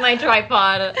 With my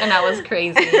tripod, and I was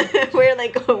crazy. We're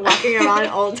like walking around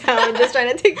Old Town just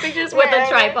trying to take pictures With a wherever.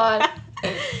 tripod.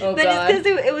 Oh, But God. it's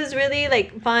because it was really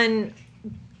like fun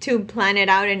to plan it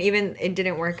out, and even it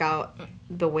didn't work out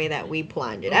the way that we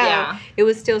planned it out. Yeah. It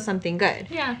was still something good.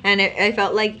 Yeah. And I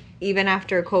felt like even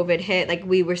after COVID hit, like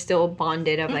we were still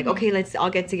bonded of like, okay, let's all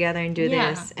get together and do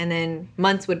Yeah. this. And then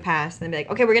months would pass and be like,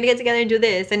 okay, we're gonna get together and do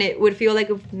this, and it would feel like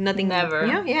nothing. Never.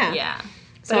 Yeah, yeah. Yeah.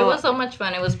 So But it was so much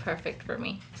fun. It was perfect for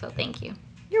me. So thank you.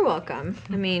 You're welcome.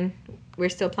 I mean, we're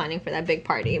still planning for that big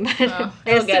party, but Oh,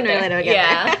 it'll get sooner or there. later we'll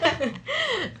get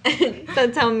there.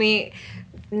 So tell me,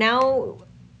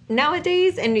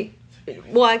 nowadays, and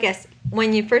well, I guess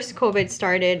when you first COVID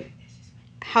started,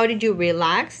 how did you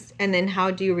relax, and then how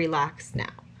do you relax now?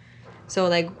 So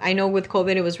like I know with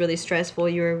COVID it was really stressful.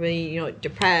 You were really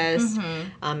depressed,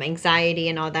 anxiety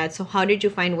and all that. So how did you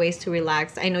find ways to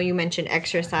relax? I know you mentioned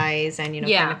exercise and kind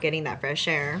Yeah. of getting that fresh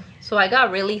air. So I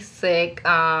got really sick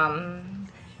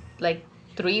like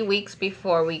 3 weeks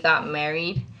before we got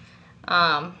married.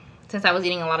 Since I was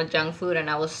eating a lot of junk food and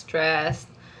I was stressed.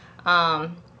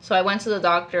 So I went to the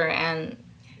doctor and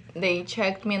they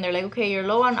checked me and they're like, okay, you're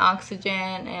low on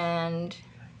oxygen and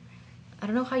I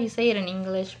don't know how you say it in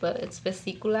English, but it's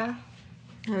vesicula.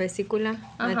 A vesicula.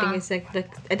 I Uh-huh. think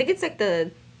it's like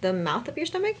the mouth of your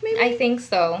stomach, maybe. I think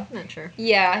so. I'm not sure.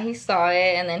 Yeah, he saw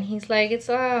it and then he's like, it's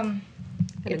Google.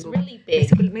 really big.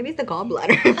 Vesicula. Maybe it's the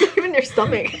gallbladder. Even your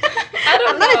stomach. I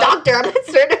don't I'm not a know. doctor. I'm not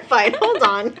certified. Hold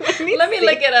on. Let me see.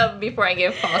 look it up before I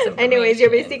give false information. Anyways,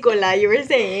 your vesicula. You were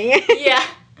saying. Yeah.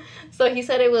 So he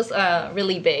said it was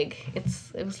really big. It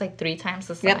was like 3 times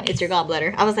the size. Yep, it's your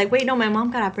gallbladder. I was like, wait, no, my mom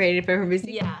got operated for her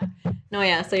vesicula. Yeah. No,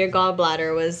 yeah. So your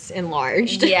gallbladder was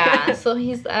enlarged. Yeah. So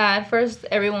he's at first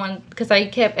everyone because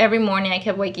every morning I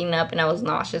kept waking up and I was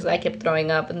nauseous. I kept throwing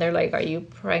up and they're like, "Are you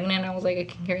pregnant?" I was like, "I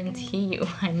can guarantee you,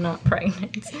 I'm not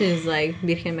pregnant." She's like,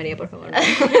 Virgen Maria, por favor.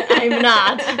 I'm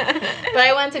not. But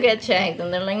I went to get checked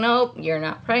and they're like, "Nope, you're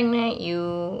not pregnant.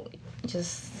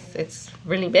 It's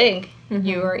really big.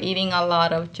 You are eating a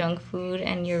lot of junk food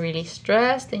and you're really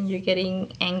stressed and you're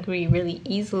getting angry really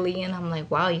easily." And I'm like,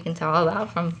 wow, you can tell all that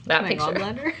from that My picture.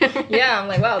 gallbladder. Yeah, I'm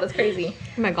like, wow, that's crazy.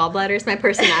 My gallbladder is my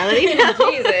personality now.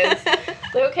 Jesus.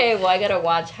 So, okay, well, I gotta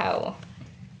watch how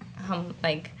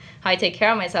I take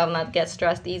care of myself, not get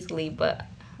stressed easily. But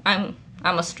I'm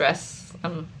just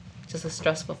a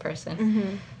stressful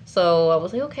person. So I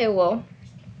was like, okay, well,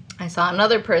 I saw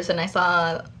another person.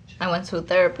 I went to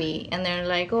therapy, and they're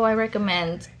like, oh, I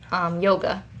recommend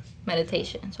yoga,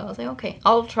 meditation. So I was like, okay,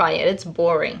 I'll try it. It's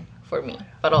boring for me,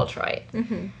 but I'll try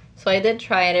it. So I did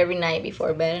try it every night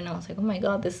before bed, and I was like, oh my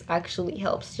god, this actually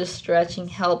helps. Just stretching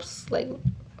helps, like,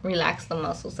 relax the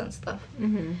muscles and stuff.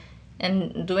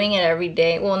 And doing it every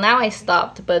day, well, now I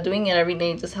stopped, but doing it every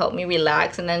day just helped me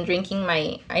relax. And then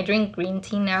I drink green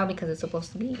tea now because it's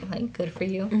supposed to be, like, good for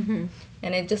you.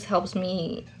 And it just helps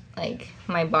me, like,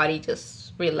 my body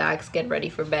just relax, get ready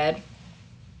for bed.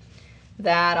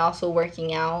 That, also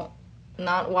working out,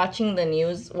 not watching the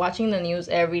news, watching the news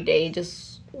every day,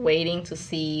 just waiting to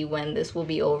see when this will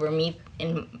be over. Me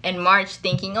in March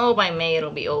thinking, oh, by May it'll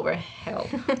be over. Hell.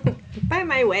 By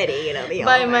my wedding, it'll be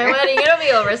By over. my wedding it'll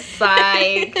be over.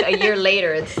 Psych. A year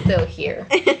later it's still here.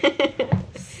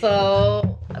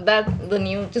 So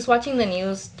just watching the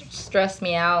news stressed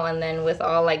me out, and then with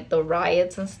all like the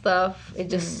riots and stuff, it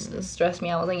just stressed me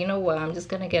out. I was like, you know what, I'm just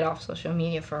gonna get off social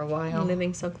media for a while.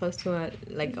 Living so close to a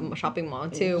shopping mall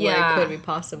too, where Yeah. it could be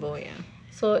possible. Yeah.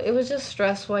 So it was just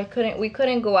stressful. We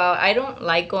couldn't go out. I don't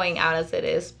like going out as it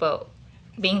is, but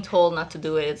being told not to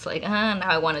do it, it's like, now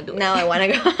I want to do it. Now I want to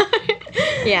go.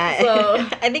 Yeah. So-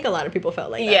 I think a lot of people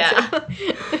felt like that.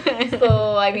 Yeah. Too.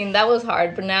 So, I mean, that was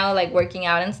hard. But now, like, working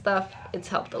out and stuff, it's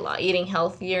helped a lot. Eating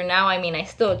healthier. Now, I mean, I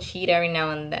still cheat every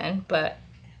now and then, but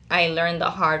I learned the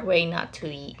hard way not to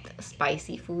eat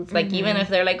spicy foods. Like, even if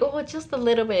they're like, oh, just a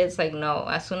little bit, it's like, no.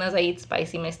 As soon as I eat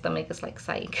spicy, my stomach is like,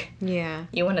 psych. Yeah.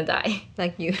 You want to die.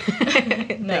 Like you.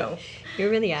 No. Like, you're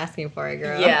really asking for it,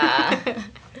 girl. Yeah.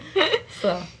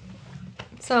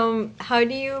 So, how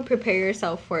do you prepare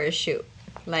yourself for a shoot?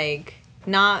 Like,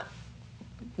 not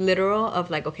literal of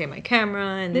like, okay, my camera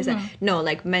and this. No,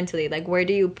 like mentally. Like, where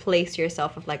do you place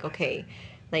yourself of like, okay,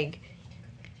 like,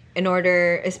 in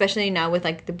order, especially now with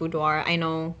like the boudoir, I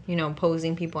know, you know,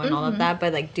 posing people and all of that,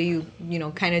 but like, do you, you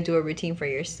know, kind of do a routine for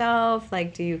yourself?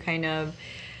 Like, do you kind of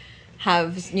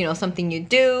have, you know, something you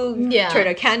do? Yeah. Turn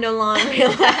a candle on,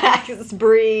 relax,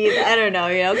 breathe. I don't know,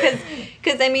 you know,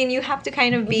 because I mean, you have to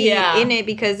kind of be in it,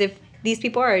 because if these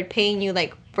people are paying you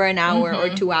like for an hour or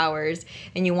 2 hours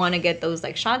and you want to get those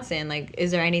like shots in, like,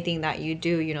 is there anything that you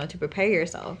do, you know, to prepare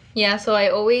yourself? Yeah, so I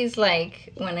always,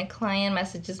 like, when a client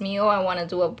messages me, oh, I want to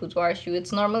do a boudoir shoot,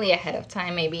 it's normally ahead of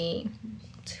time, maybe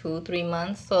 2-3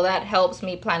 months. So that helps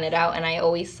me plan it out. And I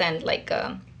always send, like,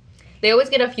 they always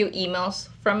get a few emails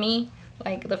from me.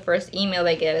 Like, the first email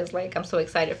they get is like, I'm so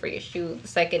excited for your shoot. The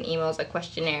second email is a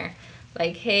questionnaire.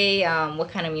 Like, hey, what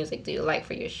kind of music do you like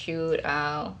for your shoot?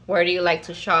 Where do you like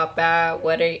to shop at?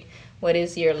 What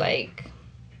is your, like,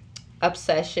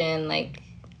 obsession? Like,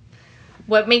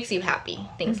 what makes you happy?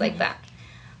 Things like that.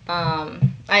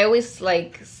 I always,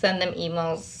 like, send them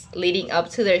emails leading up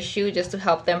to their shoot just to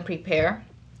help them prepare.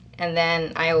 And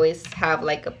then I always have,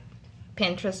 like, a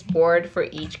Pinterest board for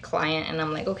each client. And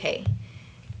I'm like, okay,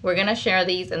 we're going to share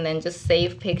these, and then just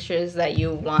save pictures that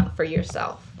you want for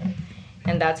yourself.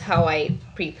 And that's how I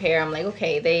prepare. I'm like,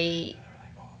 okay, they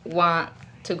want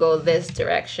to go this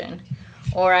direction.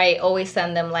 Or I always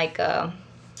send them like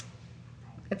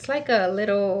it's like a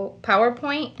little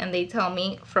PowerPoint, and they tell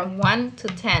me from 1 to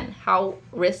 10, how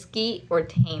risky or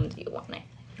tame do you want it?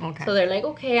 Okay. So they're like,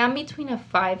 okay, I'm between a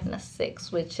 5 and a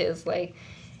 6, which is like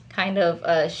kind of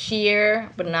a sheer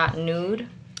but not nude.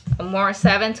 More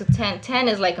 7 to 10. 10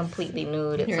 is like completely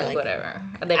nude. It's like whatever.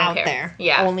 They don't out care. there.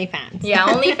 Yeah. OnlyFans. Yeah,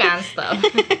 OnlyFans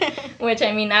stuff. Which,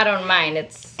 I mean, I don't mind.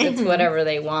 It's whatever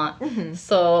they want.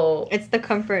 So it's the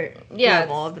comfort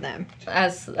level of them.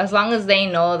 As long as they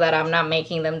know that I'm not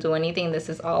making them do anything, this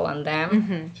is all on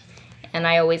them. And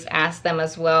I always ask them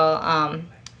as well.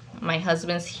 My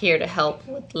husband's here to help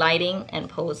with lighting and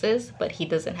poses, but he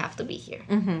doesn't have to be here.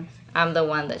 I'm the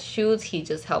one that shoots. He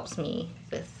just helps me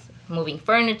with moving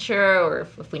furniture, or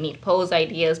if we need pose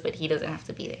ideas, but he doesn't have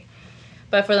to be there.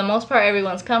 But for the most part,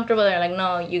 everyone's comfortable. They're like,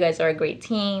 no, you guys are a great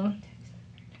team.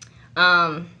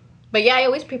 But yeah, I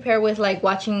always prepare with like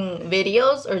watching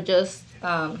videos or just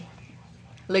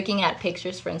looking at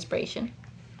pictures for inspiration.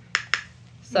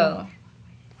 So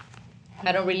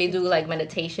I don't really do like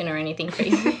meditation or anything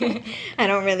crazy. I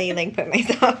don't really like put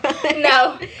myself.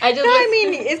 No, I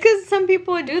mean, it's because some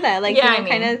people do that. Like, yeah, you know,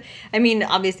 kind of. I mean,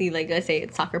 obviously, like let's say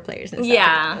it's soccer players and stuff.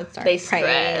 Yeah, you know, start they praying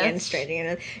stretch and stretching,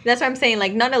 and that's what I'm saying.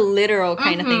 Like, not a literal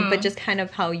kind of thing, but just kind of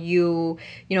how you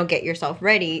know, get yourself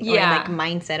ready. Or like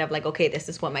mindset of like, okay, this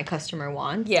is what my customer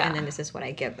wants, and then this is what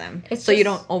I give them. It's so you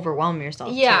don't overwhelm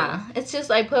yourself. Yeah, too. It's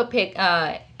just I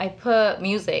put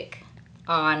music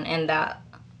on, and that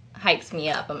hypes me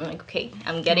up. I'm like, okay,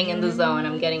 I'm getting in the zone.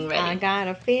 I'm getting ready. I got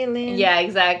a feeling. Yeah,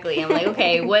 exactly. I'm like,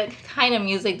 okay, what kind of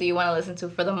music do you want to listen to?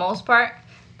 For the most part,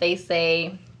 they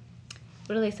say,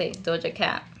 what do they say? Doja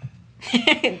Cat.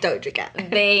 Doja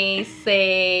Cat. They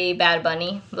say Bad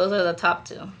Bunny. Those are the top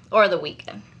 2. Or The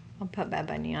Weeknd. I'll put Bad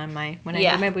Bunny on my, when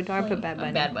I do my boudoir, I'll put Bad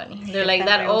Bunny. Bad Bunny. They're like,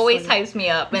 that always hypes me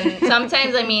up. And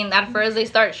sometimes, I mean, at first they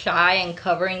start shy and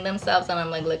covering themselves, and I'm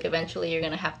like, look, eventually you're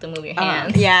going to have to move your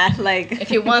hands. Yeah, like.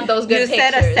 If you want those good you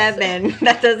pictures. You said a 7.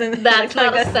 That doesn't. That's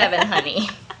not like a 7, honey.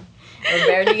 We're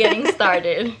barely getting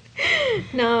started.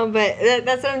 No, but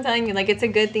that's what I'm telling you. Like, it's a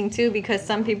good thing, too, because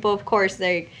some people, of course,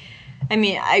 I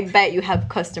mean, I bet you have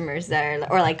customers that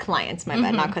are, or like clients, my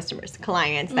bad, not customers,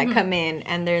 clients that come in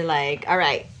and they're like, all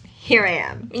right, here I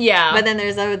am. Yeah. But then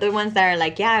there's the ones that are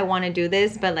like, yeah, I want to do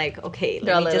this, but like, okay,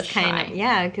 let me just kind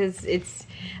of, because it's,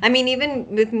 I mean,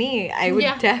 even with me, I would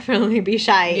definitely be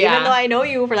shy, even though I know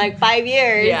you for like 5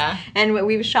 years. Yeah. And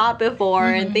we've shot before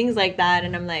and things like that,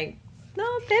 and I'm like, no,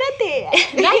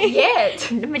 espérate. Not yet.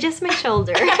 Just my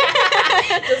shoulder.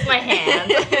 Just my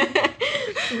hand.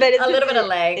 But it's a little bit of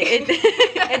leg.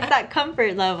 It's that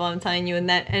comfort level, I'm telling you,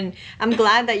 and I'm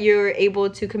glad that you're able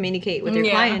to communicate with your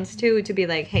clients too, to be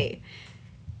like, hey,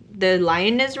 the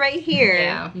line is right here.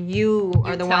 Yeah. You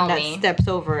are the one that steps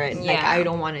over it. Yeah. Like, I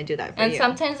don't want to do that for you. And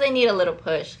sometimes they need a little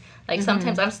push. Like,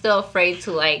 sometimes I'm still afraid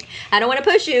to, like... I don't want to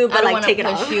push you, but, like, take it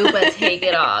off. I don't want to push you, but take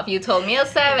it off. You told me a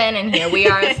 7, and here we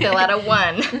are still at a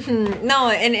 1. No,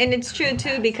 and it's true,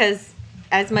 too, because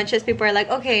as much as people are like,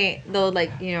 okay, they'll,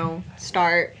 like, you know,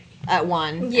 start at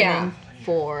 1, yeah, and then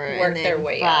 4, work and then their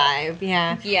way 5, up.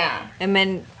 Yeah. And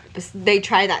then they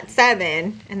try that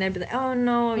 7, and they'd be like, oh,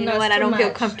 no, you know what, I don't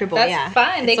feel comfortable. That's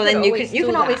fine. They so then you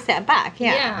can always step back.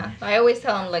 Yeah. I always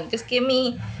tell them, like, just give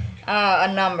me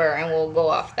a number and we'll go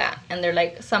off that. And they're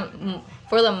like,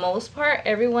 for the most part,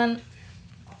 everyone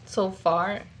so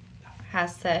far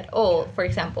has said, oh, for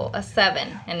example, a 7,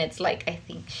 and it's like, I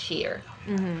think, sheer.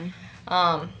 And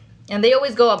they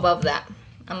always go above that.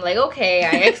 I'm like, okay,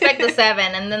 I expect the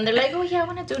 7, and then they're like, oh yeah, I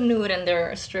want to do nude, and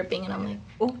they're stripping, and I'm like,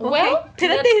 well, let's do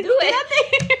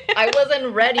it. I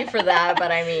wasn't ready for that,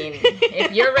 but I mean,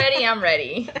 if you're ready, I'm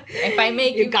ready. If I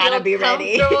make you gotta be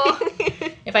ready.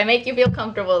 If I make you feel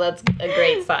comfortable, that's a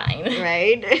great sign.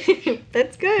 Right?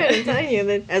 That's good. I'm telling you,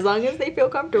 that as long as they feel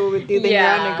comfortable with you, then you're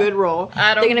on a good roll.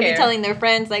 I don't They're gonna care. be telling their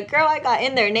friends, like, girl, I got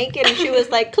in there naked, and she was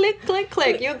like, click, click,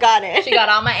 click, you got it. She got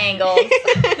all my angles.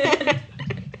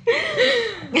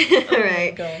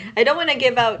 Right. I don't want to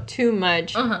give out too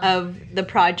much of the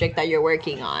project that you're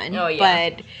working on. Oh,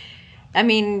 yeah. But, I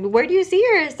mean, where do you see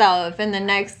yourself in the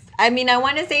next... I mean, I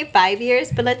want to say 5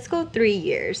 years, but let's go 3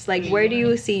 years. Like, where do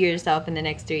you see yourself in the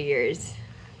next 3 years?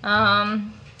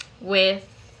 With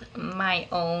my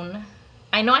own...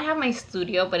 I know I have my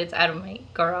studio, but it's out of my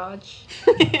garage.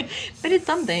 But it's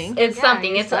something. It's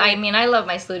something. It's. I mean, I love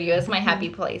my studio. It's my happy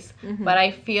place. Mm-hmm. But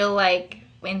I feel like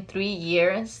in 3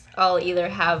 years, I'll either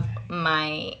have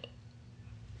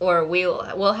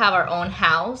we'll have our own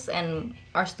house, and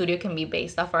our studio can be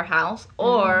based off our house,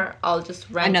 or I'll just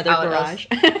rent Another out garage.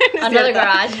 another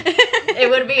garage. It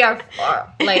would be our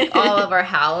like all of our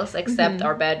house except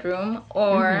our bedroom,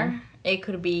 or it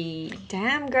could be...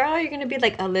 Damn, girl, you're gonna be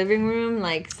like a living room,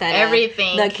 like set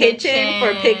everything. The kitchen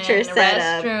for picture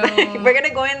setup. Restroom. We're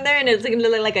gonna go in there and it's gonna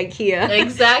look like IKEA.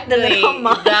 Exactly. The little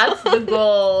mom. That's the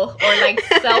goal. Or like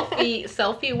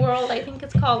selfie world, I think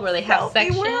it's called, where they have Selfie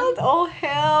sections. world? Oh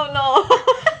hell no.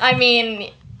 I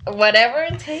mean, whatever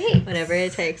it takes. Whatever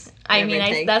it takes. I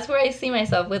mean, that's where I see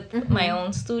myself with my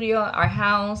own studio, our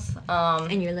house.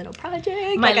 And your little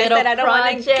project. My like little I said, I don't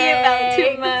want to give out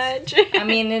too much. I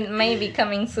mean, it may be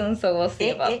coming soon, so we'll see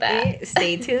about that.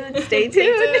 Stay tuned. Stay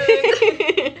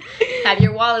tuned. Have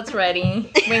your wallets ready.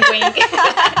 Wink, wink.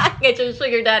 Get your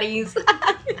sugar daddies.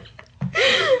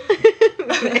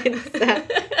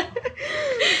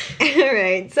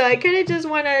 Alright, so I kind of just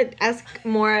want to ask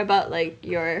more about like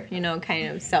your, kind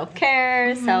of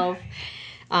self-care,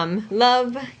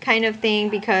 love kind of thing,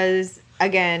 because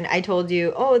again, I told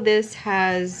you, this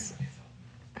has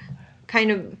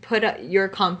kind of put your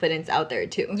confidence out there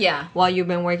too. Yeah. While you've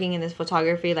been working in this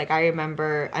photography, like I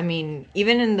remember, I mean,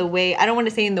 even in the way, I don't want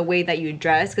to say in the way that you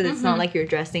dress, because it's not like you're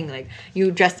dressing like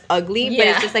you dress ugly, but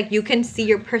it's just like you can see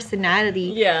your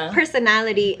personality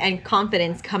and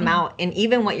confidence come out in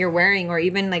even what you're wearing, or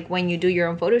even like when you do your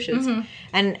own photo shoots.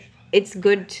 And it's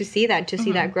good to see that,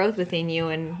 that growth within you.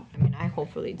 And I mean, I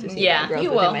hopefully to see that growth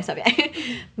within myself.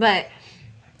 But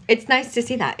it's nice to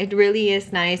see that. It really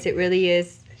is nice. It really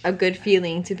is a good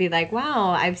feeling to be like, wow,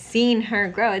 I've seen her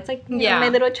grow. It's like my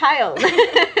little child.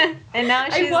 And now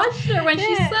I watched her when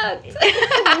she sucked.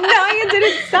 No, you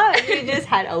didn't suck. You just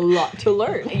had a lot to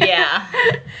learn. Yeah.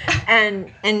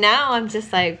 And now I'm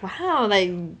just like, wow,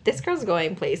 like this girl's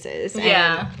going places.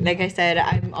 Yeah. And like I said,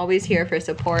 I'm always here for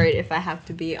support if I have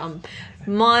to be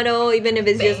model, even if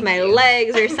it's just my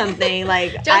legs or something.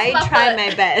 Like I try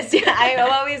my best. I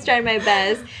always try my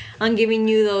best on giving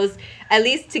you those, at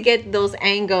least to get those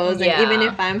angles. And even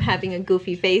if I'm having a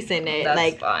goofy face in it,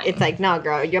 fine. It's like, no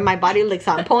girl, my body looks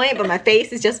on point, but my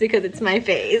face is just because it's my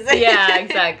face. Yeah,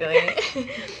 exactly.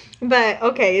 But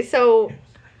okay, so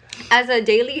as a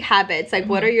daily habits, like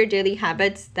what are your daily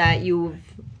habits that you've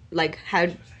like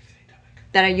had,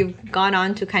 that you've gone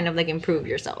on to kind of like improve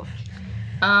yourself?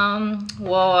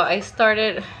 Well, I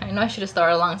know I should have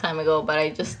started a long time ago, but I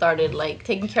just started like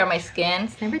taking care of my skin.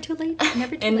 It's never too late.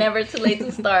 Never too late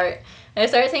to start. I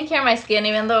started taking care of my skin,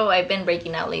 even though I've been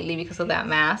breaking out lately because of that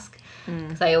mask.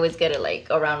 Because I always get it like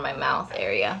around my mouth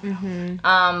area.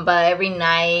 But every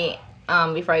night,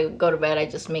 before I go to bed, I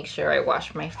just make sure I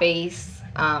wash my face,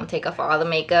 take off all the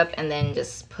makeup, and then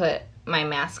just put my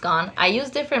mask on. I use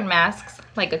different masks,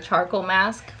 like a charcoal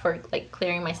mask for like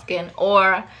clearing my skin,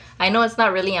 or I know it's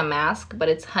not really a mask, but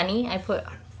it's honey. I put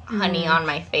honey on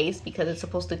my face because it's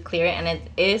supposed to clear it, and it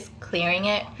is clearing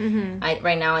it.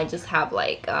 Right now I just have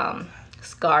like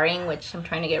scarring, which I'm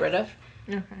trying to get rid of.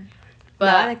 Okay.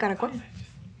 But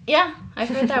yeah, I've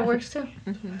heard that works too.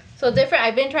 So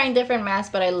I've been trying different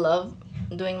masks, but I love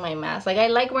doing my mask. Like I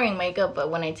like wearing makeup,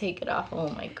 but when I take it off, oh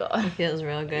my god, it feels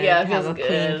real good. Yeah, it have feels a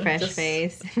good. Clean, fresh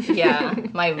face. Yeah,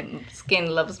 my skin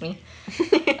loves me.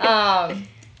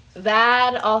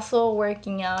 That also,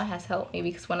 working out has helped me,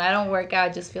 because when I don't work out,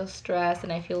 I just feel stressed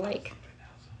and I feel like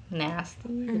nasty.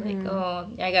 Like, oh,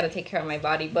 I gotta take care of my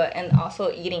body. And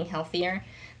also eating healthier.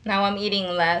 Now I'm eating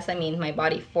less. I mean, my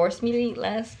body forced me to eat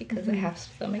less because I have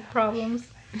stomach problems.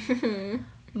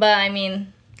 But I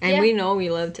mean, And we know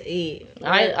we love to eat.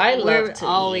 I love We're to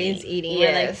always eat. eating.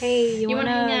 Yes. We're like, hey, you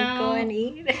wanna wanna go and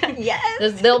eat?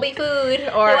 Yes. There'll be food.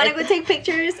 Or you wanna go take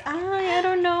pictures? I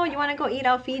don't know. You wanna go eat?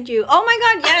 I'll feed you. Oh my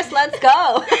God, yes, let's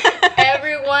go.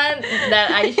 Everyone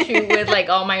that I shoot with, like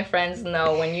all my friends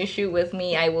know, when you shoot with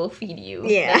me, I will feed you.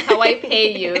 Yeah. That's how I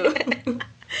pay you.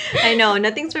 I know,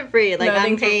 nothing's for free. Like,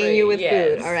 I'm paying you with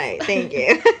food. All right, thank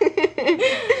you.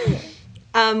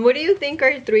 What do you think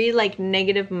are 3 like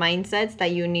negative mindsets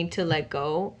that you need to let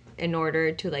go in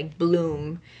order to like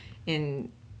bloom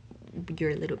in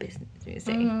your little business? You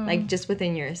say, like just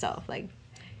within yourself. Like,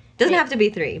 doesn't have to be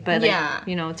 3, but like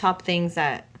you know, top things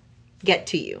that get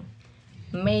to you.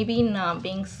 Maybe not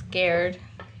being scared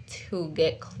to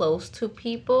get close to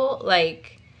people,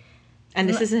 like. And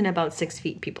this isn't about 6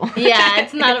 feet, people. Yeah,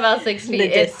 it's not about 6 feet.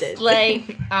 The It's distance.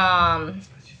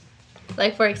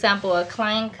 like for example, a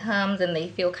client comes and they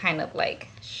feel kind of like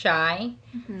shy.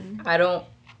 I don't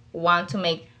want to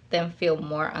make them feel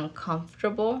more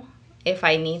uncomfortable. If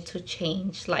I need to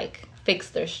change, like fix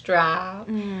their strap,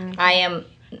 I am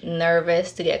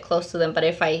nervous to get close to them, but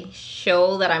if I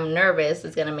show that I'm nervous,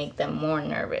 it's gonna make them more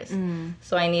nervous.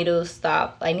 So I need to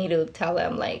stop. I need to tell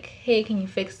them like, hey, can you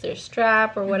fix their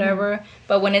strap or whatever.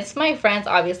 But when it's my friends,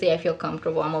 obviously I feel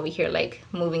comfortable. I'm over here like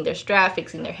moving their strap,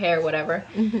 fixing their hair, whatever.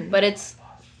 But it's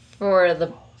for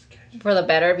the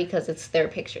better, because it's their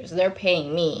pictures. They're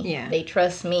paying me. Yeah. They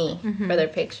trust me for their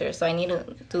pictures. So I need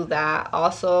to do that.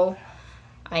 Also,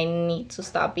 I need to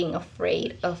stop being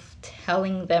afraid of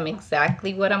telling them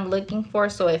exactly what I'm looking for.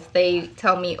 So if they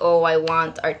tell me, oh, I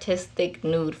want artistic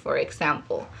nude, for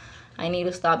example, I need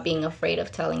to stop being afraid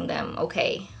of telling them,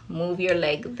 okay, move your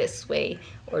leg this way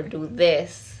or do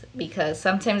this. Because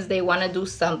sometimes they want to do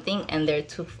something and they're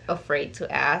too afraid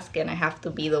to ask, and I have to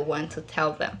be the one to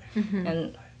tell them.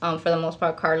 And for the most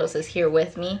part, Carlos is here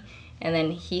with me. And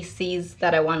then he sees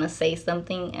that I want to say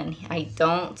something and I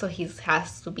don't, so he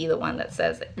has to be the one that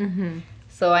says it.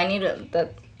 So I need to,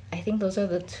 I think those are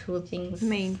the 2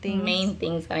 main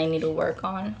things that I need to work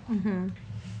on.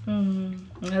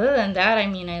 Other than that, I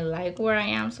mean, I like where I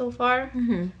am so far.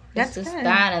 That's just good.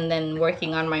 that, and then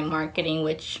working on my marketing,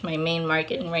 which my main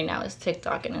marketing right now is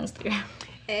TikTok and Instagram.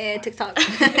 TikTok.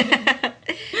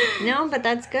 No, but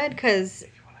that's good, because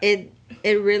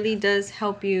it really does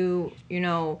help you, you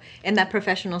know, in that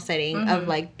professional setting of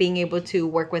like being able to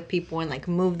work with people and like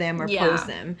move them or pose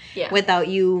them without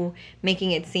you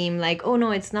making it seem like, oh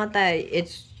no, it's not that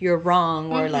it's you're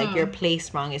wrong or like you're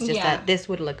placed wrong. It's just that this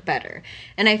would look better.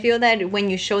 And I feel that when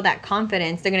you show that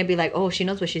confidence, they're gonna be like, oh, she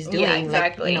knows what she's doing. Yeah,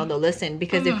 exactly. Like, you know, they'll listen.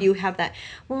 Because if you have that,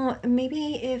 well,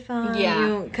 maybe if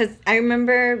you, because I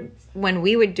remember when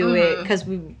we would do it, because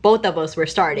both of us were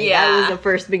starting. I was the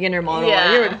first beginner model.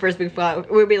 And you were the first big model.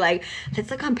 We'd be like, let's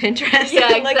look on Pinterest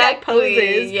and look at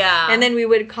poses. And then we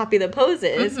would copy the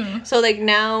poses. So like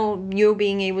now you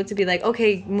being able to be like,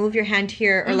 okay, move your hand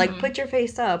here, or like put your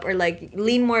face up, or like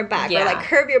lean more back, or like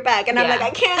curve your back. And I'm like, I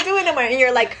can't do it anymore. And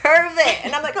you're like, curve it.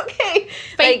 And I'm like, okay.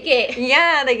 Fake it.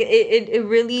 Yeah, like it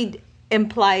really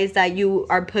implies that you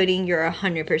are putting your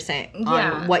 100%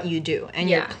 on what you do, and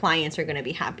your clients are going to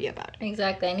be happy about it.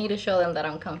 Exactly. I need to show them that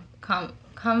I'm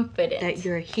confident. That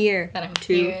you're here. That I'm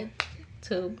here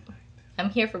to... I'm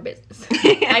here for business.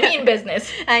 I mean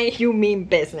business. You mean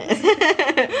business.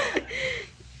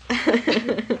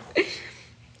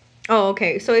 Oh,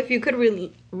 okay. So if you could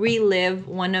relive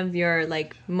one of your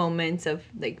like moments of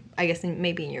like, I guess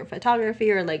maybe in your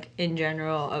photography or like in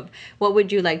general, of what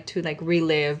would you like to like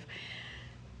relive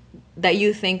that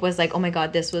you think was like, oh my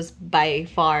God, this was by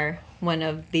far one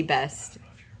of the best?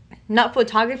 Not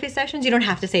photography sessions. You don't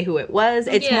have to say who it was.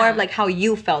 It's more of like how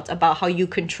you felt about how you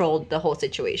controlled the whole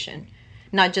situation.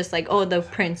 Not just like, oh, the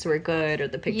prints were good or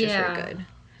the pictures were good.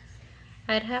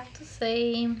 I'd have to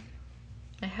say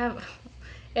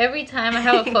every time I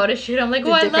have a photo shoot, I'm like,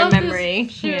 oh, I love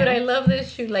this shoot. I love this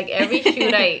shoot. Like every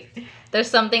shoot, there's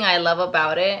something I love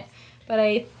about it. But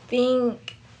I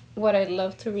think what I'd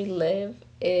love to relive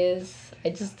is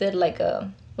I just did like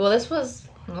this was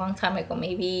a long time ago,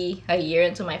 maybe a year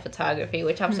into my photography,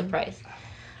 which I'm surprised.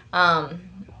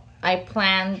 I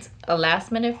planned a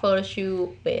last minute photo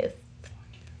shoot with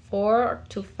 4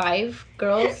 to 5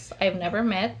 girls I've never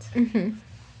met.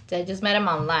 I just met them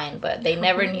online, but they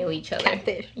never knew each other.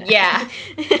 Catfish. Yeah.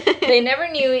 They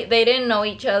didn't know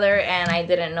each other, and I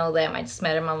didn't know them. I just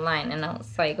met them online, and I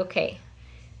was like, okay,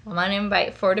 I'm gonna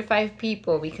invite 4 to 5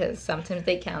 people, because sometimes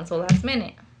they cancel last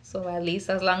minute. So at least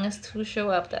as long as 2 show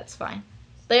up, that's fine.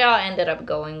 They all ended up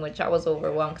going, which I was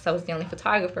overwhelmed because I was the only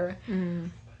photographer.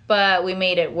 But we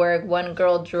made it work. One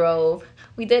girl drove.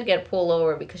 We did get pulled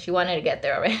over because she wanted to get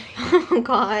there already. Oh,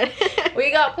 God.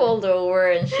 We got pulled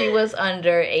over and she was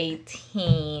under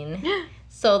 18.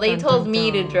 So they Dun, told dun,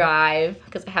 me to dun. drive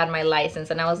because I had my license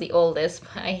and I was the oldest.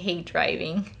 I hate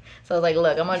driving. So I was like,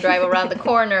 look, I'm going to drive around the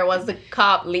corner once the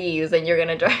cop leaves and you're going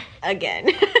to drive. Again.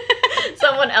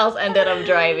 Someone else ended up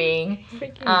driving.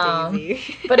 Freaking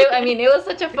Daisy. But it was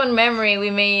such a fun memory. We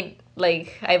made,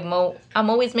 like, I'm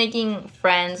always making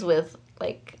friends with,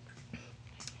 like,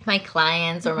 my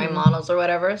clients or my models or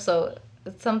whatever. So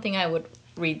it's something I would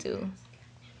redo.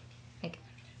 Like,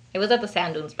 it was at the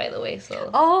sand dunes, by the way. So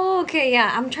Oh, okay,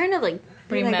 yeah. I'm trying to like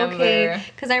be like, Remember. okay,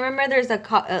 because I remember there's a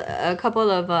couple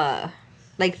of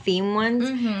like theme ones.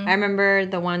 Mhm. I remember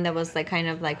the one that was like kind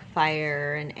of like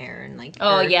fire and air and like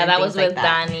oh earth yeah, and that things was like with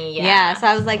that. Danny. Yeah, so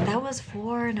I was like, that was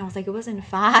 4, and I was like, it wasn't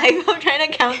 5. I'm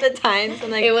trying to count the times. I'm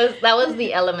like, That was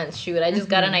the Elements shoot. I just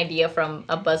got an idea from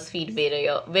a BuzzFeed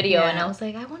video, Yeah. and I was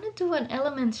like, I want to do an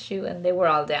Elements shoot, and they were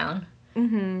all down.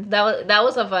 mm-hmm. That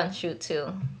was a fun shoot too.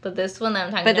 But this one that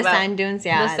I'm talking But the about, sand dunes,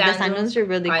 yeah, the sand dunes are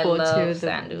really I cool love too.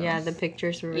 sand dunes. Yeah, the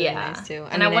pictures were really Yeah. nice too.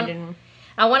 And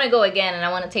I want to go again, and I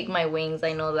want to take my wings.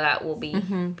 I know that will be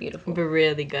beautiful. But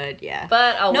really good, yeah.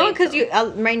 But I'll No, wait because till-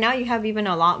 you right now you have even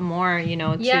a lot more, you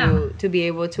know, Yeah. to be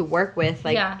able to work with.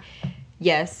 Like, yeah.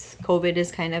 yes, COVID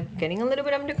is kind of getting a little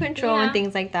bit under control Yeah. and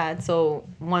things like that. So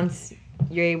once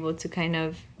you're able to kind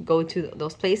of go to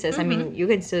those places, I mean, you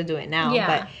can still do it now. Yeah.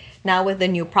 But now with the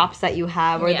new props that you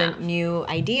have or Yeah. the new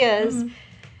ideas,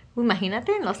 imagínate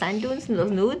en los sand dunes, en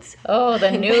los nudes. Oh, the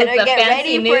nudes, Better the get fancy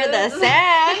ready nudes. for the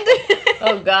sand.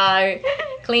 Oh God,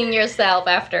 clean yourself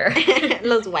after.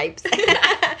 Los wipes.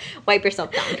 Wipe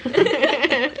yourself down.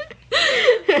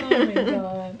 Oh my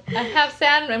God, I have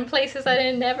sand in places I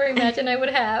didn't never imagine I would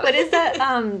have. What is that?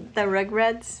 The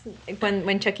Rugrats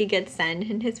when Chucky gets sand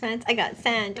in his pants. I got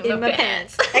sand in my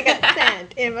pants. I got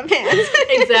sand in my pants.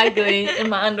 Exactly, in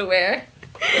my underwear.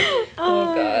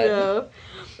 Oh, God. no.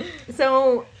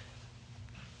 So,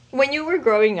 when you were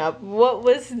growing up, what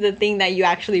was the thing that you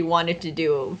actually wanted to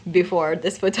do before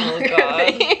this photography?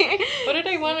 What did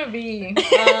I want to be?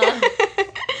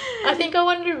 I think I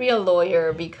wanted to be a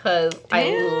lawyer because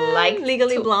I like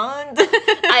Legally to, Blonde.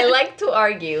 I like to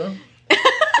argue.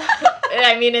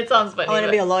 I mean, it sounds funny. I want to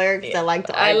but- be a lawyer because I like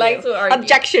to argue. I like to argue.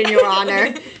 Objection, Your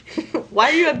Honor. Why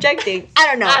are you objecting? I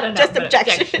don't know. I don't know, Just but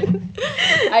objection.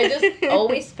 I just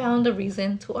always found a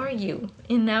reason to argue,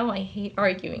 and now I hate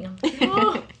arguing. I'm like,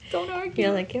 oh, don't argue.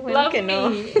 You're like, "Qué bueno love que no."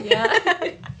 me.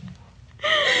 Yeah.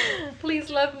 Please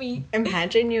love me.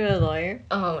 Imagine you're a lawyer.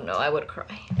 Oh no, I would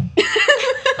cry.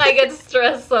 I get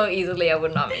stressed so easily. I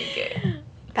would not make it.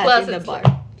 Passing the it's bar.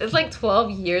 like, it's like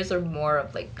 12 years or more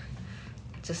of like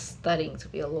just studying to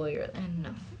be a lawyer, and no.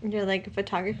 You're like,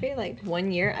 photography, like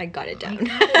 1 year, I got it I down.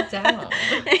 got it down.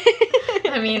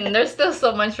 I mean, there's still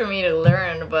so much for me to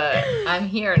learn, but I'm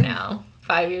here now,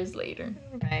 5 years later.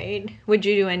 Right. Would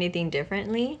you do anything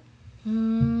differently?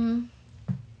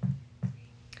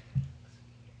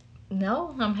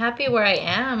 No, I'm happy where I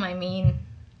am. I mean,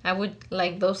 I would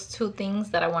like those 2 things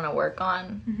that I want to work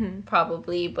on,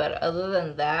 probably, but other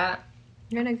than that,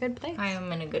 You're in a good place. I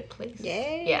am in a good place.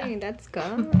 Yay, Yeah. that's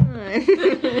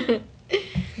good.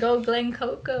 Go Glen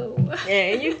Coco.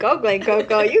 There you go, Glen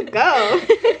Coco. You go.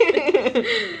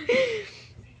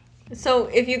 So,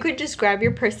 if you could describe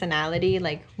your personality,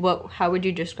 like, how would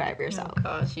you describe yourself? Oh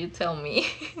gosh, you tell me.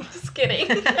 Just kidding.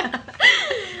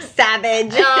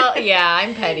 Savage. Oh, yeah,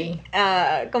 I'm petty.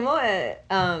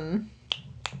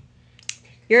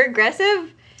 You're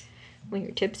aggressive when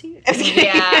you're tipsy?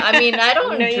 Yeah, I mean, I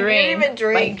don't No, you drink. didn't even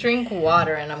drink. I drink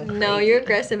water and I'm crazy. No, you're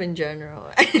aggressive in general.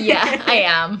 Yeah, I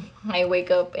am. I wake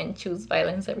up and choose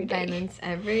violence every day. Violence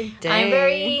every day. I'm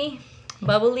very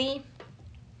bubbly.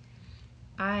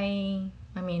 I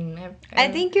mean, I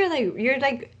think you're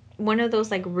like one of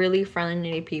those like really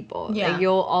friendly people. Yeah. Like,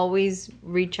 you'll always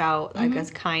reach out like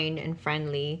as kind and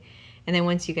friendly. And then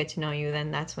once you get to know you, then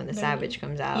that's when the savage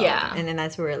comes out. Yeah. And then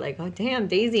that's where we're like, oh, damn,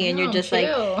 Daisy. And you're No, just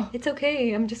chill. like, it's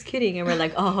okay. I'm just kidding. And we're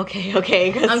like, oh,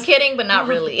 okay. 'cause- I'm kidding, but not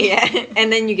really. Yeah.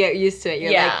 And then you get used to it.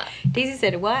 You're Yeah. like, Daisy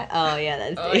said what? Oh, yeah,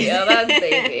 that's Oh Daisy. yeah, that's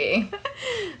Daisy.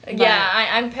 But- Yeah,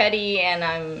 I'm petty and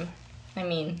I'm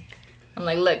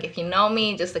like, look, if you know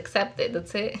me, just accept it.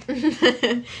 That's it.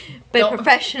 But Don't-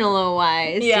 professional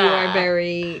wise, you Yeah. are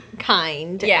very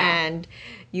kind. Yeah. And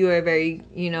you are very,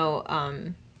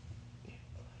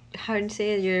 how do you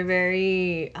say it? You're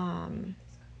very, oh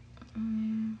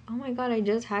my God,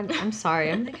 I'm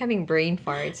sorry. I'm like having brain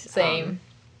farts. Same.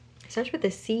 It starts with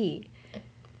a C.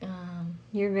 Um,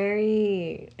 You're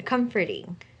very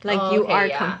comforting. Like, Oh, you okay, are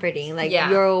yeah. comforting. Like, Yeah.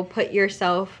 you'll put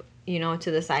yourself,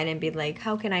 to the side and be like,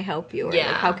 how can I help you? Or like,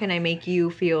 Yeah. how can I make you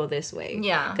feel this way?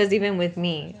 Yeah. Because even with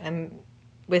me, I'm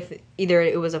with either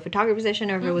it was a photography session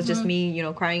or if it was just me, you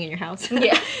know, crying in your house.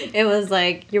 Yeah. It was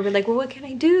like, you were like, well, what can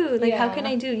I do? Like, how Yeah. can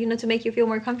I do, you know, to make you feel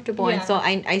more comfortable? And Yeah. so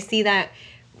I see that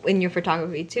in your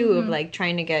photography too, of like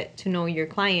trying to get to know your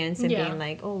clients and Yeah. being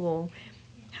like, oh, well,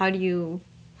 how do you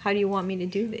want me to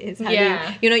do this? How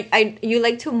Yeah. do you know, you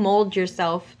like to mold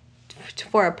yourself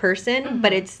for a person,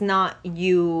 but it's not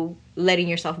you letting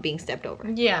yourself being stepped over.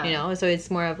 Yeah. You know, so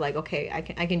it's more of like, okay,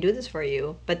 I can do this for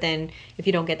you, but then if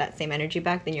you don't get that same energy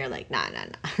back, then you're like, nah.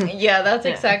 Yeah, that's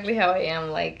Yeah. exactly how I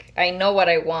am. Like, I know what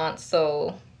I want,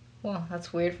 so... Well,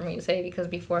 that's weird for me to say because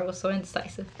before I was so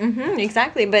indecisive.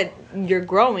 Exactly, but you're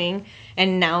growing,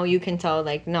 and now you can tell,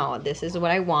 like, no, this is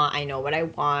what I want. I know what I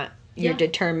want. You're Yeah.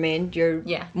 determined. You're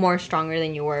Yeah. more stronger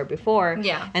than you were before.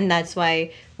 Yeah. And that's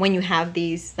why when you have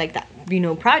these, like, that, you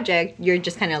know, project, you're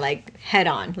just kind of like head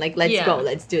on. Like, let's Yeah. go.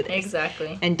 Let's do this.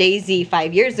 Exactly. And Daisy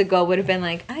 5 years ago would have been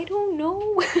like, I don't know.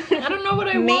 I don't know what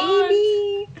I want.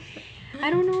 Maybe. I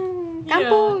don't know. Yeah.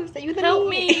 Campos, ayúdame. Help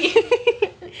me.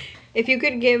 If you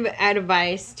could give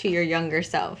advice to your younger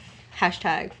self,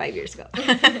 hashtag 5 years ago.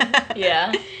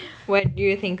 Yeah. What do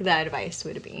you think the advice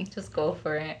would be? Just go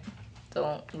for it.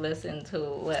 Don't listen to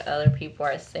what other people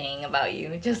are saying about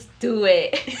you. Just do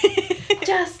it.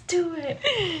 Just do it.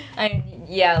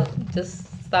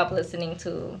 Just stop listening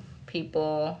to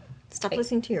people. Stop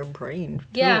listening to your brain.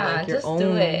 Do Yeah, like your just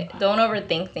do it. Don't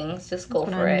overthink things. Just go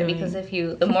That's what for I'm it. doing.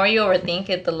 Because the more you overthink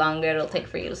it, the longer it'll take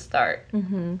for you to start.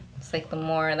 Mm-hmm. It's like the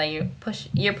more that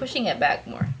you're pushing it back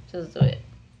more. Just do it.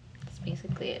 That's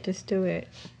basically it. Just do it.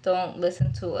 Don't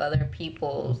listen to other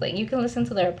people's. Like, you can listen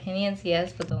to their opinions,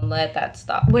 yes, but don't let that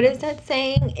stop. What is that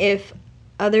saying? If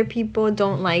other people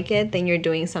don't like it, then you're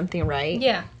doing something right.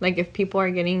 Yeah. Like if people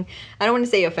are getting, I don't want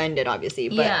to say offended, obviously,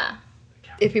 but Yeah.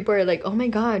 if people are like, oh my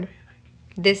God,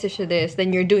 this is this,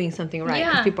 then you're doing something right.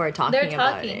 Because people are talking They're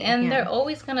about talking, it. and Yeah. they're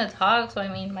always gonna talk. So I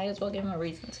mean, might as well give them a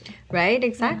reason to. Right,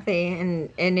 exactly. And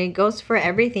it goes for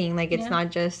everything. Like it's Yeah. not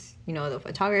just, you know, the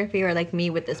photography or like me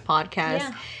with this podcast.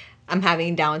 Yeah. I'm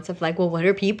having doubts of like, well, what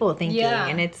are people thinking? Yeah.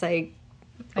 And it's like,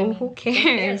 I oh, mean, who who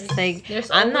cares? cares? Like, There's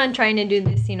I'm not trying to do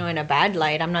this, you know, in a bad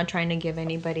light. I'm not trying to give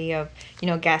anybody of, you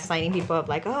know, gaslighting people of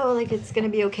like, oh, like it's gonna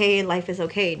be okay, life is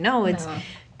okay. No, it's No.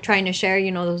 trying to share,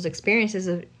 you know, those experiences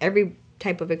of every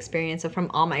type of experience from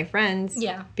all my friends.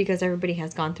 Yeah. Because everybody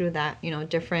has gone through that, you know,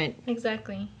 different.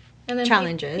 Exactly. And then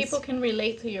Challenges. people can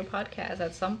relate to your podcast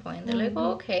at some point. They're like,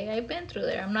 oh, okay, I've been through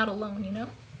there. I'm not alone, you know?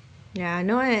 Yeah, I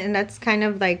know, and that's kind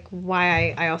of like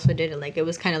why I also did it. Like it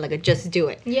was kind of like a just do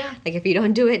it. Yeah. Like if you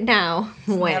don't do it now, It's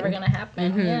when? never gonna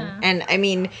happen. Mhm. Yeah. And I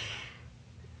mean,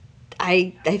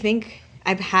 I think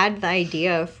I've had the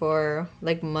idea for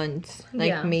like months, like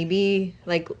Yeah. maybe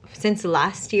like since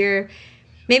last year,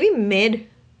 maybe mid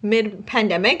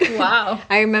pandemic. Wow.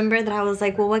 I remember that I was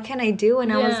like, well, what can I do?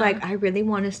 And I was Yeah. like, I really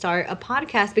want to start a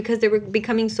podcast because they were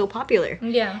becoming so popular.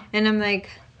 Yeah. And I'm like,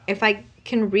 if I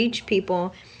can reach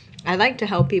people, I like to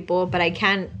help people, but I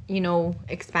can't, you know,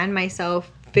 expand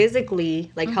myself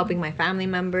physically, like helping my family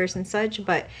members and such.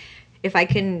 But if I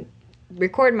can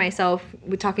record myself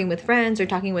with talking with friends or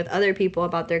talking with other people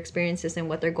about their experiences and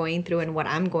what they're going through and what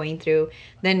I'm going through,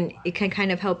 then it can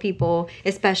kind of help people,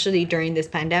 especially during this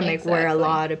pandemic where a Exactly.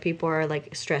 lot of people are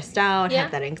like stressed out, Yeah.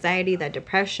 have that anxiety, that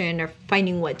depression, or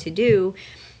finding what to do.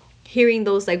 Hearing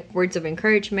those like words of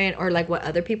encouragement or like what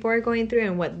other people are going through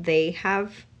and what they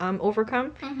have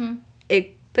overcome, Mm-hmm.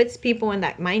 it puts people in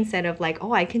that mindset of like,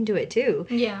 oh, I can do it too.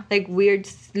 Yeah. Like we're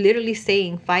literally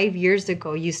saying 5 years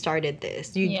ago you started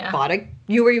this. You Yeah.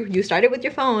 you started with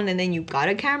your phone and then you got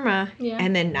a camera Yeah.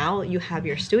 and then now you have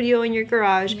your studio in your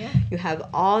garage. Yeah. You have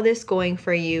all this going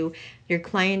for you. Your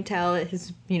clientele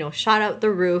has, you know, shot out the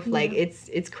roof. Like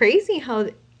it's crazy how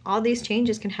all these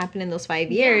changes can happen in those 5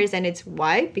 years, and it's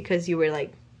why because you were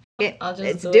like, yeah, I'll just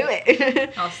let's do do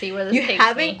it. I'll see where this You takes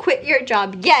haven't me. quit your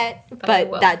job yet, I but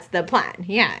will. that's the plan.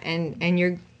 Yeah, and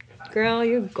you're, girl,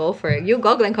 you go for it. You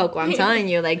go, Glen Coco. I'm telling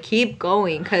you, like keep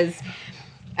going, because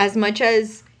as much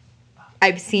as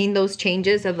I've seen those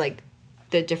changes of like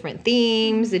the different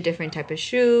themes, the different type of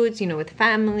shoots, you know, with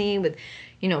family, with,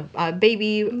 you know,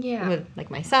 baby, Yeah. with like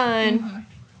my son,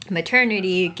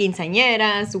 maternity,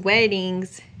 quinceañeras,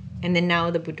 weddings, and then now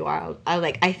the boudoir.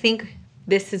 I think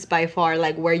this is by far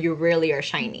like where you really are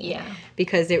shining. Yeah.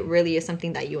 Because it really is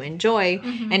something that you enjoy.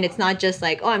 And it's not just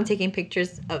like, oh, I'm taking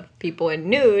pictures of people in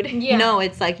nude. Yeah. No,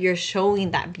 it's like you're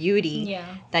showing that beauty Yeah.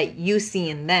 that you see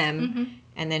in them.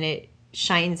 And then it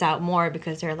shines out more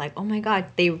because they're like, oh my God,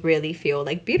 they really feel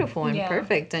like beautiful and Yeah.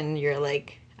 perfect. And you're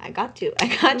like, I got you,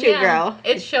 girl.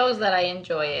 It shows that I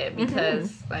enjoy it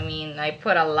because I mean I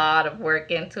put a lot of work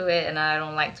into it, and I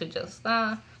don't like to just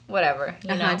whatever,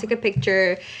 you know. Take a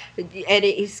picture,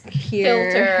 edit his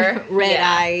hair, Filter, red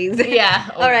yeah. eyes. Yeah.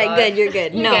 Oh, All right, God. good. You're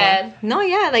good. You're no, good. no,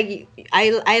 yeah. Like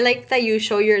I like that you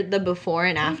show the before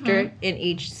and after in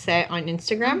each set on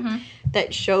Instagram.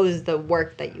 That shows the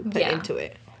work that you put into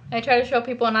it. I try to show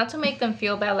people not to make them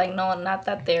feel bad. Like, no, not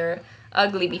that they're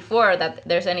ugly before, that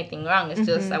there's anything wrong. It's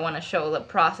just I want to show the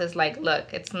process. Like,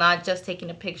 look, it's not just taking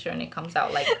a picture and it comes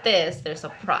out like this. There's a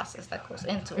process that goes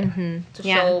into it to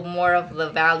show more of the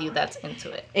value that's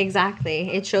into it.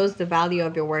 Exactly. It shows the value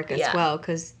of your work as well,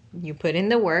 because you put in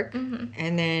the work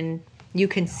and then you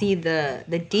can see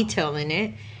the detail in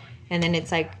it. And then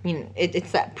it's like, you know,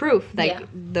 it's that proof. Like,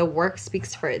 the work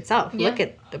speaks for itself. Yeah. Look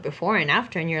at the before and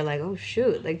after, and you're like, oh,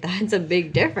 shoot. Like, that's a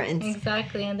big difference.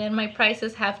 Exactly. And then my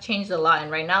prices have changed a lot.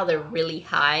 And right now, they're really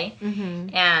high.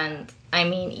 And, I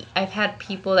mean, I've had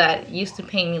people that used to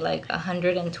pay me, like,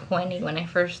 $120 when I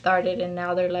first started. And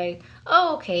now they're like,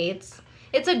 oh, okay, it's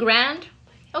 $1,000.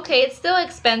 Okay, it's still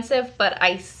expensive, but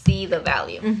I see the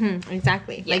value.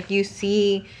 Exactly. Yeah. Like, you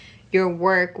see your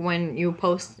work when you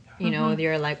post. You know,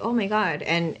 you're like, oh my God.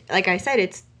 And like I said,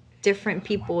 it's different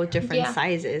people, different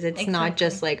sizes. It's not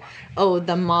just like, oh,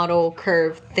 the model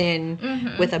curve thin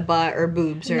with a butt or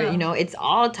boobs or, you know, it's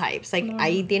all types. Like,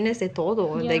 ahí tienes de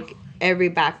todo. Yeah. Like, every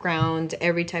background,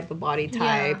 every type of body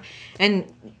type. Yeah.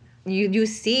 And you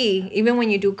see, even when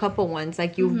you do couple ones,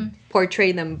 like, you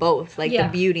portray them both, like the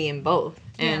beauty in both.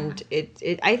 And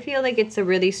it I feel like it's a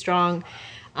really strong...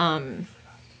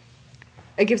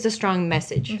 it gives a strong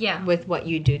message with what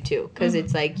you do too, because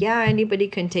it's like, anybody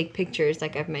can take pictures,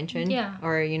 like I've mentioned,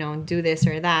 or, you know, do this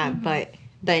or that, but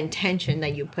the intention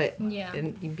that you put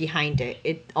behind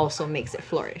it also makes it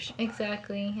flourish.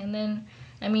 Exactly. And then,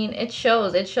 I mean, it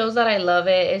shows that I love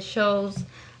it. It shows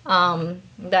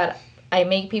that I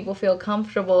make people feel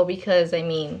comfortable, because, I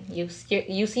mean, you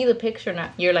see the picture now,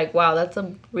 you're like, wow, that's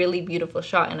a really beautiful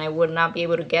shot, and I would not be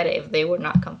able to get it if they were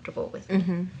not comfortable with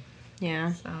me.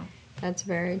 Yeah. So that's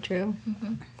very true.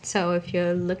 So if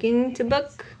you're looking to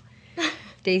book,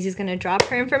 Daisy's going to drop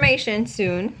her information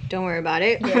soon. Don't worry about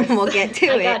it. Yes. We'll get to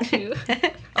it. I got you.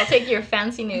 I'll take your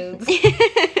fancy nudes.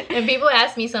 And people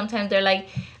ask me sometimes, they're like,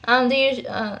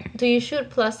 do you shoot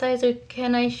plus size, or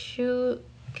can I still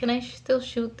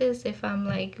shoot this if I'm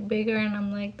like bigger? And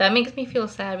I'm like, that makes me feel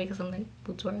sad, because I'm like,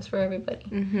 boudoir is for everybody.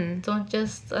 Don't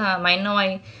just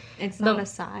it's not a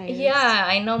size. Yeah,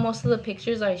 I know most of the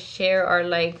pictures I share are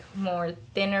like more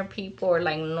thinner people or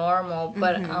like normal,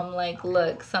 but I'm like,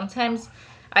 look, sometimes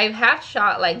I have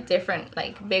shot like different,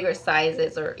 like bigger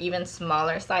sizes or even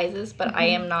smaller sizes, but I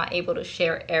am not able to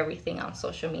share everything on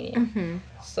social media.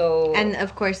 So, and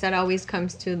of course that always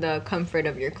comes to the comfort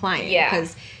of your client.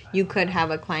 Because you could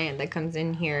have a client that comes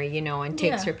in here, you know, and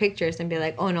takes her pictures and be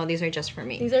like, oh no, these are just for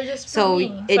me. These are just for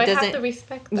me. So I have to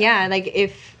respect that. Yeah, like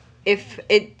if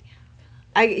it,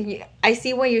 I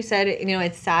see what you said. You know,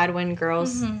 it's sad when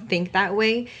girls think that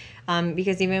way,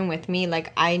 because even with me,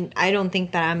 like I don't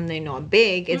think that I'm, you know,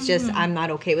 big. It's just I'm not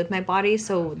okay with my body,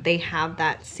 so they have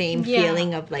that same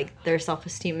feeling of like their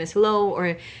self-esteem is low,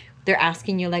 or they're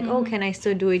asking you like, oh, can I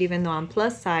still do it even though I'm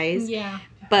plus size? Yeah.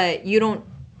 But you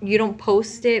don't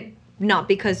post it, not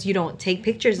because you don't take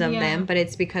pictures of them, but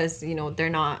it's because, you know,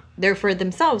 they're for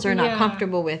themselves or not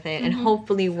comfortable with it, and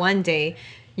hopefully one day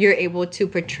you're able to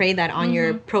portray that on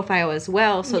your profile as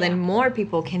well, so then more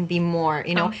people can be more,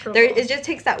 you know, it just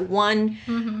takes that one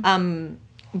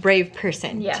brave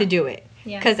person to do it.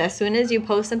 Because as soon as you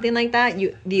post something like that,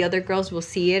 the other girls will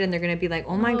see it and they're gonna be like,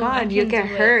 oh my God, you get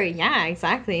her. Yeah,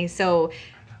 exactly. So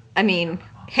I mean,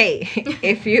 hey,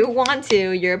 if you want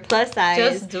to, you're plus size,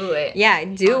 just do it. Yeah,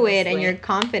 do it, and you're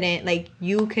confident, like,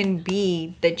 you can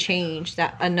be the change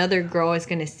that another girl is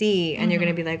gonna see, and you're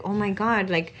gonna be like, oh my God,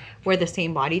 like, we're the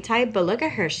same body type, but look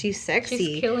at her, she's sexy,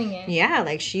 she's killing it. Yeah,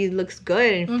 like, she looks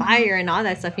good and fire and all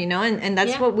that stuff, you know, and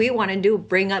that's what we want to do,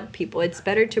 bring up people. It's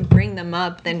better to bring them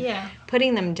up than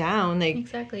putting them down. Like,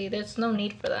 exactly, there's no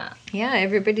need for that. Yeah,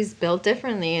 everybody's built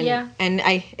differently, and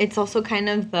it's also kind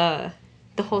of the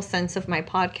whole sense of my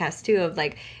podcast too, of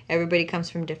like, everybody comes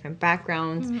from different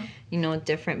backgrounds, you know,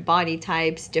 different body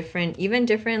types, different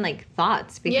like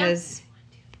thoughts, because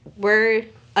we're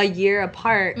a year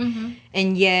apart,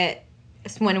 and yet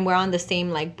when we're on the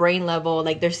same like brain level,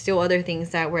 like there's still other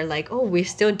things that we're like, oh, we're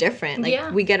still different,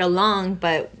 like we get along,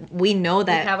 but we know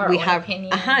that we have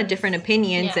different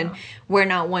opinions, and we're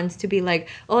not ones to be like,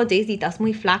 oh, Daisy, that's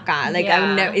muy flaca, like I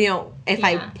would never, you know, if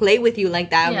I play with you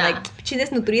like that, I'm like, she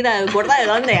desnutrida, gorda de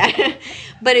donde.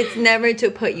 But it's never to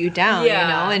put you down, you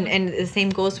know, and the same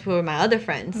goes for my other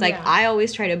friends. Like, I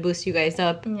always try to boost you guys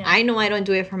up. I know I don't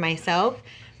do it for myself,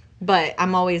 But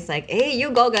I'm always like, hey,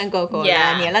 you go, Coco.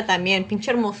 Yeah. Daniela también, pinche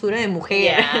hermosura de mujer.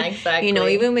 Yeah, exactly. You know,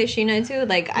 even with Sheena too.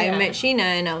 Like, I Yeah. met Sheena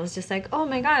and I was just like, oh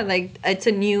my God, like, it's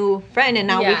a new friend. And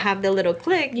now we Yeah. have the little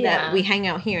clique Yeah. that we hang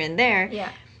out here and there. Yeah.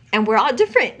 And we're all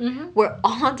different. Mm-hmm. We're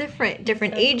all different.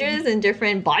 Different Exactly. ages and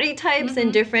different body types Mm-hmm.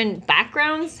 and different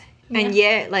backgrounds. And Yeah.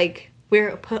 yet, like,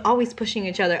 we're always pushing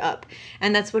each other up.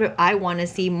 And that's what I want to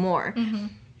see more. Mm-hmm.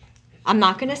 I'm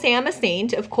not going to say I'm a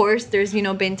saint. Of course, there's, you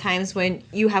know, been times when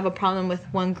you have a problem with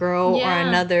one girl Yeah. or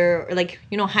another, or like,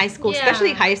 you know, high school, Yeah.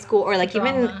 especially high school, or like Drama.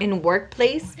 even in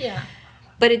workplace. Yeah.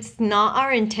 But it's not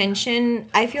our intention.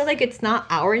 I feel like it's not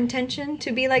our intention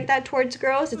to be like that towards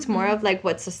girls. It's more of like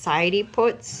what society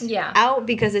puts Yeah. out,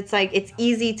 because it's like, it's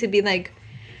easy to be like,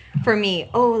 for me,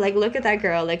 oh, like, look at that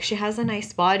girl, like, she has a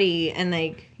nice body, and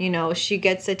like, you know, she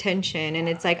gets attention, and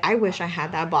it's like, I wish I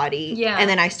had that body. Yeah. And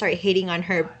then I start hating on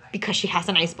her because she has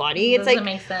a nice body. It's Doesn't like,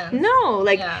 make sense. no,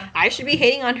 like, Yeah. I should be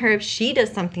hating on her if she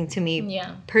does something to me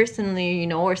Yeah. personally, you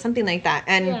know, or something like that.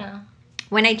 And Yeah.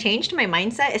 when I changed my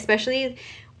mindset, especially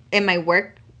in my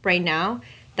work right now,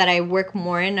 that I work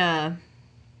more in a,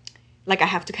 like, I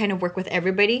have to kind of work with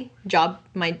everybody.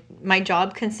 My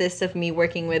job consists of me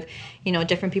working with, you know,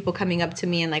 different people coming up to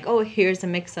me and like, oh, here's a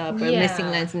mix up or Yeah. missing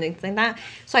lens and things like that.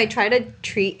 So I try to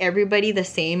treat everybody the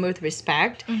same with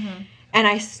respect. Mm-hmm. And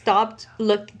I stopped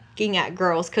looking at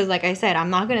girls, because like I said,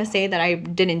 I'm not going to say that I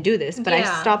didn't do this, but I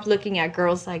Yeah. stopped looking at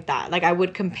girls like that. Like, I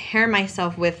would compare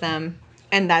myself with them,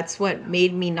 and that's what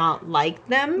made me not like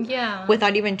them. Yeah.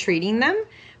 Without even treating them.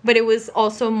 But it was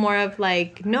also more of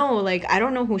like, no, like, I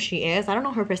don't know who she is. I don't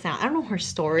know her personality. I don't know her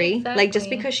story. Like, just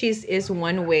Exactly. because she's is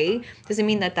one way doesn't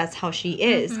mean that that's how she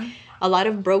is. Mm-hmm. A lot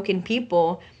of broken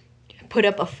people put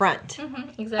up a front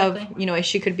Mm-hmm. Exactly. of, you know,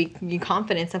 she could be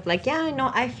confidence of like, yeah, no,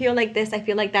 I feel like this, I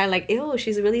feel like that. Like, ew,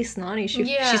 she's really snotty.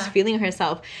 Yeah. She's feeling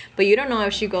herself. But you don't know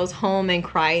if she goes home and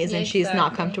cries and she's not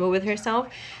Exactly. comfortable with herself.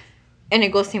 And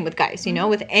it goes same with guys, you know,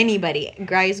 with anybody,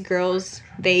 guys, girls,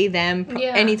 they, them,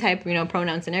 Yeah. any type, you know,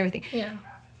 pronouns and everything. Yeah.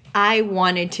 I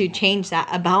wanted to change that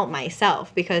about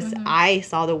myself, because I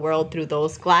saw the world through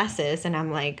those glasses, and I'm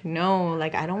like, no,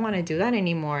 like, I don't want to do that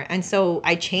anymore. And so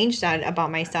I changed that about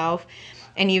myself.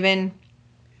 And even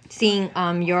seeing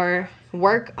your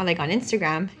work on, like, on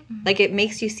Instagram, like, it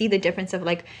makes you see the difference of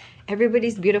like,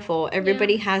 everybody's beautiful,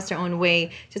 everybody has their own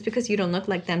way. Just because you don't look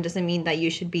like them doesn't mean that you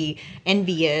should be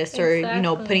envious or, you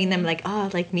know, putting them like, oh,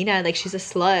 like, Mira, like, she's a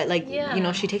slut, like, Yeah. you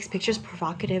know, she takes pictures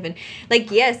provocative. And like,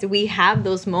 yes, we have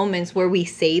those moments where we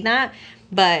say that,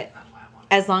 but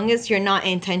as long as you're not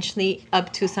intentionally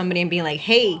up to somebody and being like,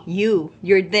 hey, you're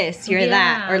this, you're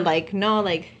that, Yeah. or like, no,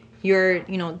 like, you're,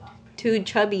 you know, too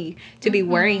chubby to be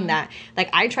wearing that. Like,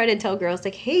 I try to tell girls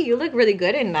like, hey, you look really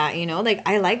good in that, you know, like,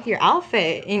 I like your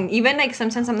outfit. And even like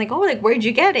sometimes I'm like, oh, like, where'd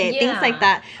you get it? Things Yeah. like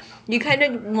that. You kind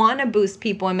of want to boost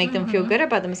people and make them feel good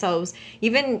about themselves.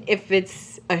 Even if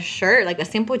it's a shirt, like a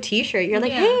simple t-shirt, you're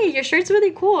like, Yeah. hey, your shirt's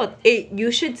really cool.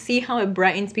 You should see how it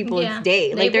brightens people's Yeah. day.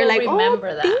 They Like, they're will like, remember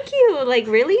oh, that. thank you. Like,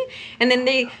 really? And then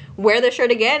they wear the shirt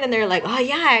again and they're like, oh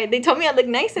yeah, they told me I look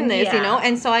nice in this, you Yeah. know?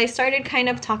 And so I started kind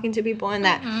of talking to people in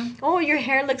that, Mhm. oh, your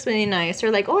hair looks really nice.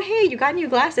 Or like, oh, hey, you got new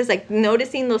glasses. Like,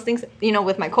 noticing those things, you know,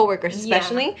 with my coworkers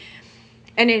especially.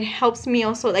 And it helps me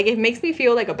also, like, it makes me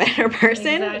feel like a better person.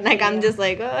 Exactly, Like, I'm yeah. just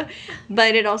like,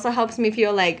 but it also helps me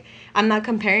feel like I'm not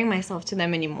comparing myself to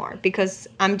them anymore, because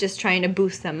I'm just trying to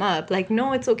boost them up. Like,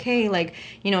 no, it's okay. Like,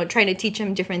 you know, trying to teach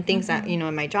them different things that, you know,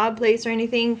 in my job place or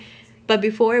anything. But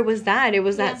before it was that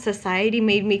Yeah. society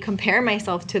made me compare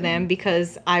myself to them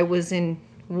because I was in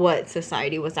what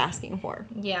society was asking for.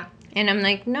 Yeah. And I'm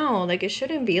like, no, like, it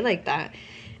shouldn't be like that.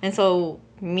 And so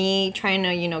me trying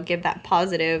to, you know, give that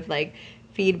positive, like,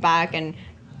 feedback and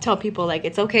tell people, like,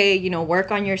 it's okay, you know,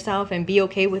 work on yourself and be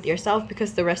okay with yourself,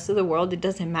 because the rest of the world, it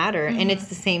doesn't matter. And it's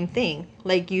the same thing.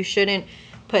 Like, you shouldn't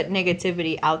put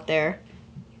negativity out there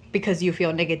because you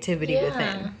feel negativity Yeah.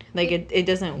 within. Like, it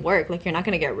doesn't work. Like, you're not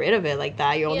going to get rid of it like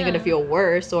that. You're only going to Yeah. feel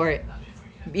worse, or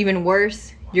even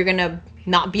worse, you're going to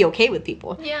not be okay with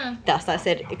people. Yeah. That's why I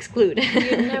said exclude.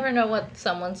 You never know what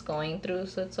someone's going through,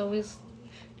 so it's always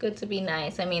good to be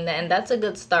nice. I mean, and that's a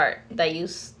good start that you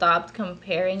stopped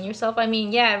comparing yourself. I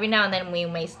mean, yeah, every now and then we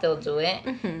may still do it,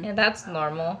 and that's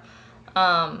normal.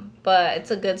 But it's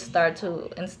a good start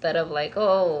to, instead of like,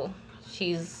 oh,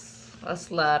 she's a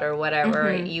slut or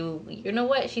whatever, you know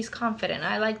what, she's confident.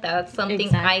 I like that. That's something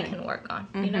I Exactly. can work on,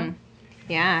 you know?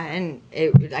 Yeah, and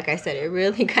it, like I said, it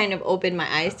really kind of opened my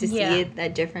eyes to Yeah. see it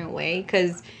that different way,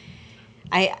 because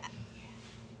I'm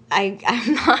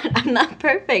not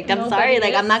perfect. I'm sorry. Nobody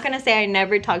Like, I'm is. not gonna say I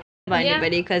never talk about Yeah.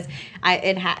 anybody because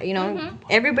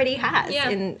everybody has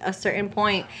in a certain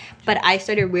point. But I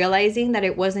started realizing that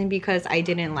it wasn't because I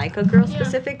didn't like a girl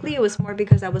specifically. It was more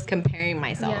because I was comparing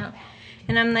myself. Yeah.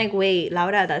 And I'm like, wait,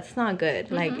 Laura, that's not good.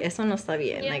 Like, eso no está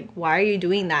bien. Like, why are you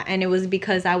doing that? And it was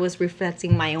because I was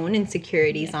reflecting my own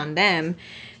insecurities on them.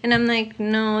 And I'm like,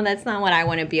 no, that's not what I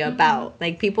want to be about.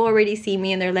 Like, people already see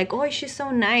me and they're like, oh, she's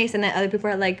so nice. And then other people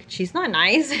are like, she's not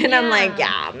nice. And I'm like,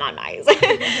 yeah, I'm not nice.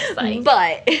 Like...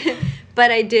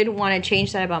 but I did want to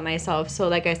change that about myself. So,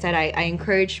 like I said, I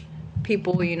encourage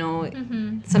people, you know,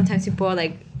 sometimes people are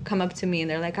like, come up to me and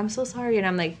they're like, I'm so sorry. And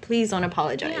I'm like, please don't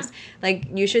apologize. Like,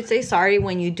 you should say sorry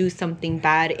when you do something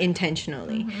bad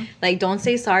intentionally. Like, don't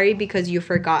say sorry because you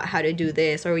forgot how to do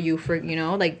this or you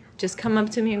know, like, just come up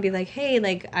to me and be like, hey,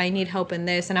 like, I need help in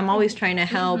this. And I'm always trying to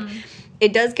help.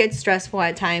 It does get stressful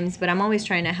at times, but I'm always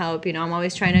trying to help. You know, I'm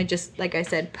always trying to just, like I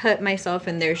said, put myself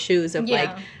in their shoes of like,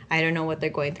 I don't know what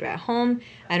they're going through at home.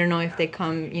 I don't know if they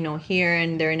come, you know, here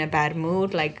and they're in a bad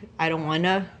mood. Like, I don't want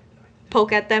to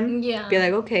poke at them. Be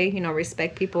like, okay, you know,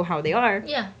 respect people how they are.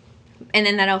 And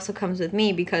then that also comes with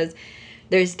me because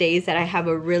there's days that I have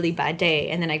a really bad day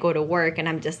and then I go to work and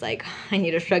I'm just like, I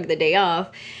need to shrug the day off,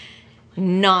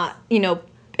 not, you know,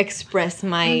 express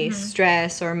my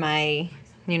stress or my,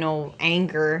 you know,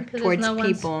 anger towards it's no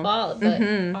people. One's fault but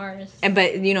ours.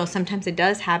 But you know, sometimes it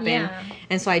does happen,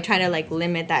 and so I try to like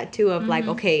limit that too. Of like,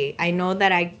 okay, I know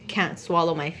that I can't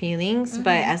swallow my feelings,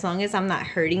 but as long as I'm not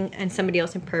hurting and somebody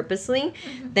else purposely,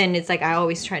 then it's like I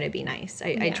always try to be nice.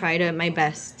 I try to my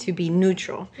best to be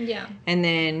neutral. And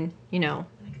then, you know,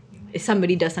 if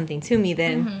somebody does something to me,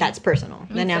 then that's personal.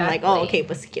 Then I'm like, oh, okay,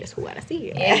 pues si quieres jugar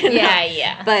así.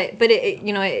 But it,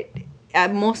 you know,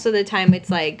 most of the time it's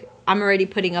like I'm already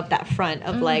putting up that front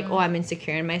of like, oh, I'm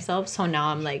insecure in myself. So now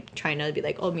I'm like trying to be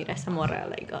like, oh, mira esa morra,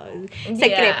 like, oh,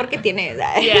 se cree porque tiene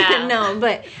that. No,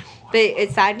 but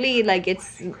it's sadly like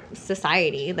it's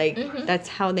society. Like that's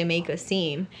how they make us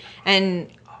seem.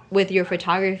 And with your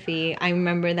photography, I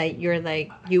remember that you're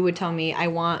like, you would tell me, I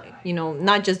want, you know,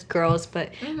 not just girls, but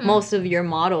most of your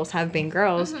models have been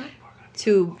girls.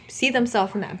 To see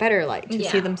themselves in that better light, to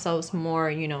see themselves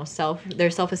more, you know, their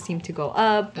self-esteem to go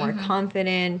up, more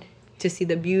confident, to see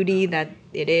the beauty that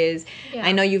it is.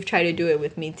 I know you've tried to do it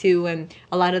with me too, and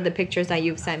a lot of the pictures that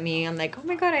you've sent me, I'm like, oh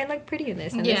my god, I look pretty in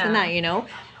this and this and that, you know.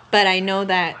 But I know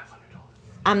that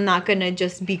I'm not gonna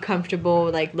just be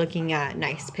comfortable like looking at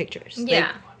nice pictures. Like,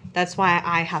 that's why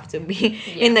I have to be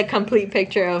in the complete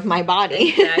picture of my body.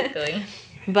 Exactly.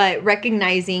 But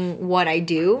recognizing what I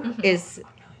do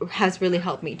has really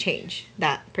helped me change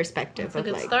that perspective. That's a of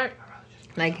good like, start.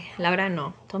 Like, Laura,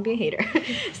 no, don't be a hater.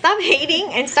 Stop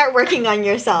hating and start working on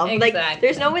yourself. Exactly. Like,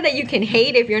 there's no way that you can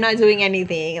hate if you're not doing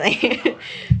anything. Like,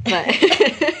 but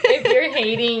if you're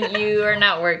hating, you are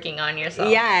not working on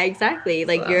yourself. Yeah, exactly.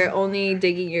 Like, you're only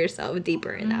digging yourself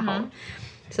deeper in that hole.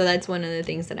 So that's one of the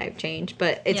things that I've changed.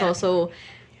 But it's also,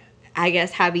 I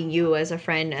guess, having you as a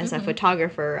friend, as a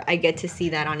photographer, I get to see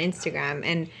that on Instagram.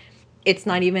 And it's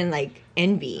not even like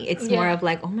envy. It's more of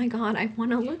like, oh my god, I want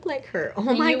to look like her.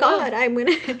 Oh my god, I'm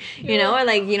gonna, you know, or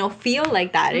like, you know, feel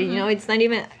like that. You know, it's not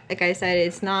even, like I said,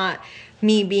 it's not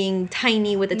me being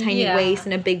tiny with a tiny waist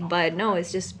and a big butt. No,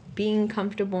 it's just being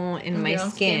comfortable in my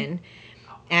skin.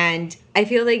 And I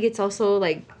feel like it's also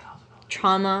like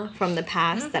trauma from the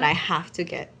past that I have to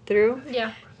get through.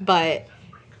 But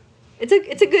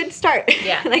it's a good start.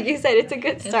 Like you said, it's a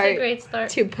good start. It's a great start.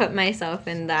 To put myself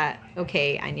in that,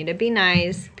 okay, I need to be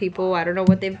nice. People, I don't know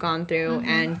what they've gone through,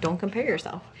 and don't compare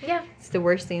yourself. It's the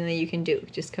worst thing that you can do.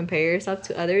 Just compare yourself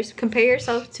to others. Compare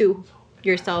yourself to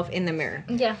yourself in the mirror.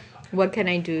 What can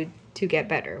I do to get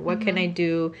better? What can I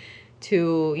do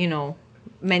to, you know,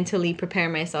 mentally prepare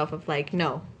myself of like,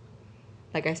 no.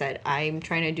 Like I said, I'm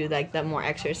trying to do like the more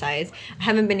exercise. I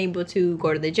haven't been able to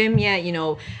go to the gym yet, you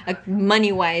know,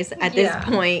 money-wise at this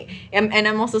point. And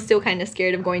I'm also still kind of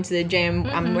scared of going to the gym.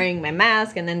 I'm wearing my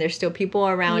mask and then there's still people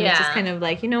around. It's just kind of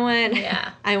like, you know what?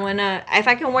 I want to, if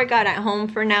I can work out at home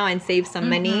for now and save some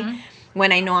money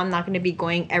when I know I'm not going to be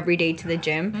going every day to the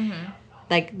gym.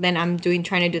 Like, then I'm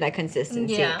trying to do that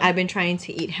consistency. I've been trying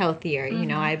to eat healthier, you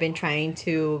know. I've been trying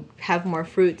to have more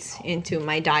fruits into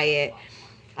my diet.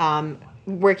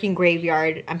 Working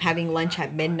graveyard, I'm having lunch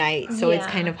at midnight, so it's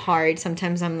kind of hard.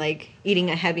 Sometimes I'm like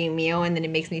eating a heavy meal and then it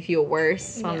makes me feel worse.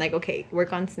 So I'm like, okay,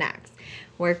 work on snacks.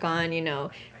 Work on, you know,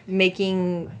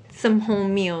 making some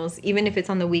home meals, even if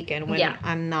it's on the weekend when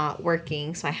I'm not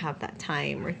working, so I have that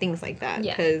time or things like that.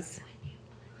 Because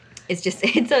it's just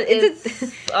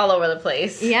it's all over the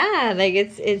place. Like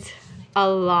it's a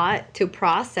lot to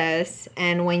process,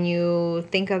 and when you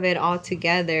think of it all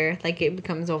together, like, it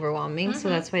becomes overwhelming. So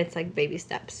that's why it's like baby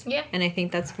steps. Yeah. And I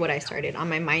think that's what I started on,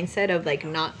 my mindset of like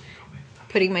not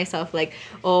putting myself like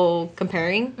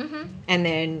comparing, and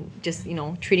then just, you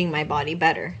know, treating my body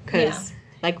better, because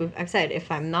like I've said, if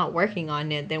I'm not working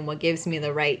on it, then what gives me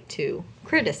the right to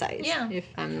criticize if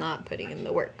I'm not putting in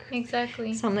the work?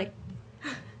 Exactly. So I'm like,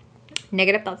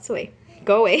 negative thoughts away,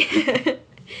 go away.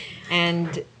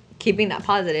 And keeping that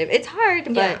positive, it's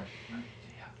hard, but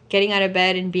getting out of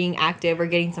bed and being active or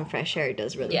getting some fresh air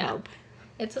does really help.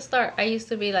 It's a start. I used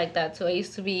to be like that too. I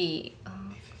used to be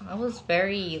I was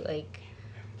very like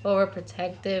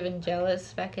overprotective and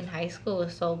jealous back in high school. It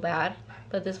was so bad,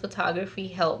 but this photography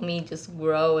helped me just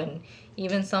grow. And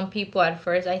even some people at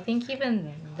first, I think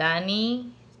even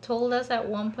Dani told us at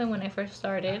one point when I first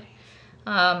started,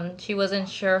 she wasn't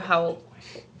sure how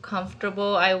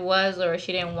comfortable I was, or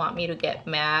she didn't want me to get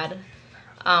mad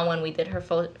when we did her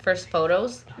first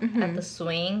photos at the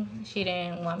swing. She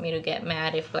didn't want me to get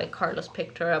mad if like Carlos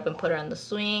picked her up and put her on the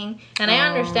swing. And I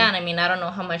understand. I mean, I don't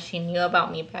know how much she knew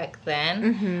about me back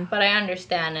then, but I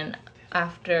understand. And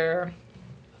after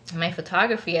my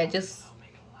photography, I just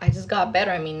got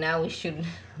better. I mean, now we shoot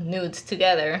nudes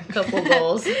together, couple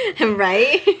goals.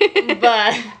 Right?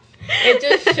 But it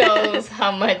just shows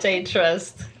how much I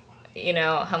trust, you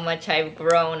know, how much I've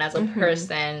grown as a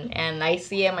person. And I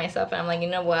see it myself, and I'm like, you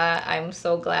know what? I'm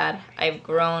so glad I've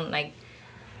grown. Like,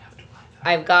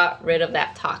 I've got rid of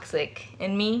that toxic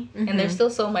in me. And there's still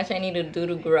so much I need to do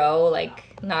to grow,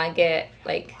 like not get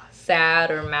like sad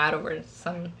or mad over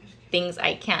some things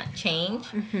I can't change.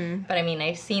 But I mean,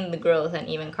 I've seen the growth, and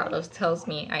even Carlos tells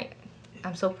me,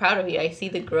 I'm so proud of you. I see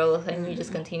the growth, and you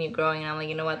just continue growing. And I'm like,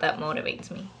 you know what? That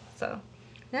motivates me. So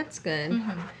that's good.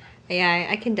 Yeah,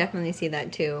 I can definitely see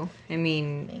that too. I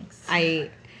mean, thanks. I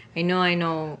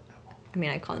know. I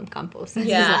mean, I call him Campos. That's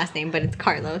his last name, but it's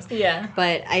Carlos. Yeah.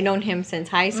 But I known him since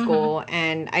high school,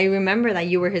 and I remember that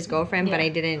you were his girlfriend, but I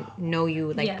didn't know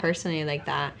you like personally like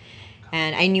that.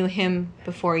 And I knew him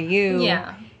before you.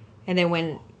 Yeah. And then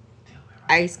when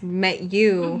I met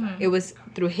you, it was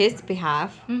through his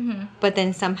behalf. But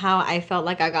then somehow I felt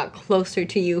like I got closer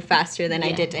to you faster than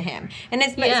I did to him. And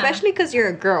it's especially because you're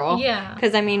a girl. Yeah.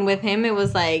 Because, I mean, with him, it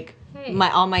was like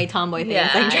all my tomboy things. Yeah,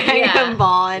 Like Dragon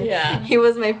Ball. And he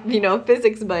was my, you know,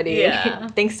 physics buddy. Yeah.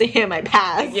 Thanks to him, I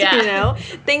passed, you know?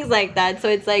 Things like that. So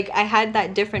it's like I had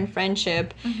that different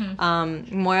friendship.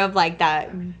 More of like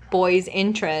that boys'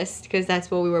 interest, because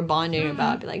that's what we were bonding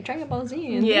about. Be like Dragon Ball Z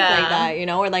and things like that, you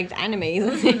know? Or like the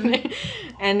animes.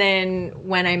 And then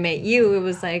when I met you, it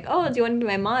was like, oh, do you want to be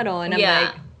my model? And I'm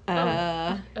like,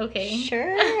 okay.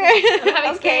 Sure.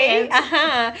 Okay.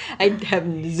 I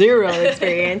have zero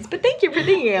experience, but thank you for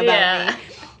thinking about me.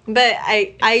 But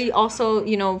I also,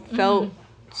 you know, felt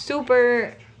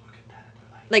super,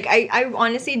 like, I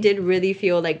honestly did really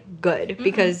feel like good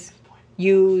because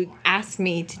you asked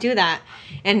me to do that,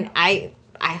 and I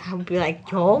would be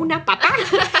like, yo, na papa,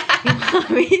 you want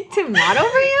me to model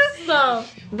for you? So,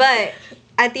 but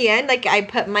at the end, like, I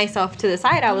put myself to the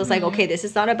side. I was like, okay, this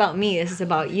is not about me. This is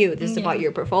about you. This is about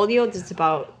your portfolio. This is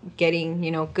about getting, you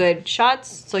know, good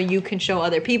shots so you can show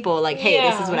other people, like, hey,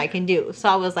 this is what I can do. So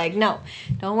I was like, no,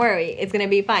 don't worry. It's going to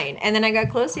be fine. And then I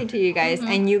got closer to you guys,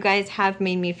 and you guys have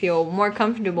made me feel more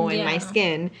comfortable in my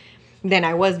skin than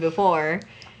I was before.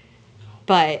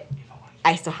 But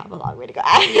I still have a long way to go.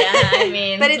 I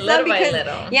mean, but it's little not because, by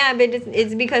little. Yeah, but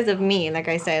it's because of me. Like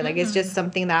I said, like it's just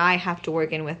something that I have to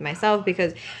work in with myself,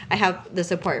 because I have the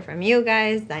support from you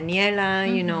guys,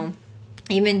 Daniela, you know,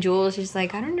 even Jules. She's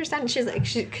like, I don't understand. She's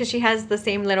like, because she has the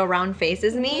same little round face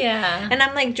as me. Yeah. And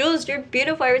I'm like, Jules, you're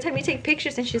beautiful every time you take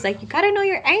pictures. And she's like, you gotta know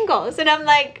your angles. And I'm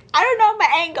like, I don't know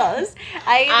my angles.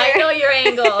 I know your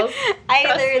angles.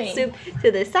 Either it's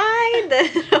to the side,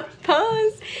 the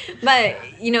pose. But,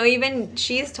 you know, even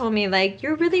she's told me, like,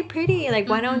 you're really pretty. Like,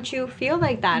 why don't you feel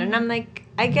like that? And I'm like,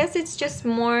 I guess it's just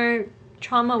more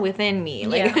trauma within me,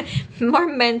 like more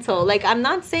mental. Like, I'm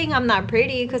not saying I'm not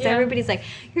pretty, because everybody's like,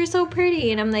 you're so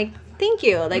pretty, and I'm like, thank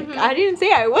you. Like, I didn't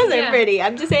say I wasn't pretty.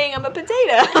 I'm just saying I'm a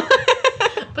potato.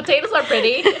 Potatoes are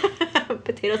pretty.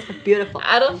 Potatoes are beautiful.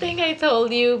 I don't think I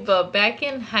told you, but back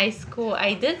in high school,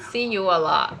 I did see you a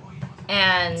lot.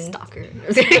 And stalker.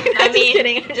 I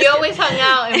mean, you always hung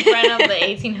out in front of the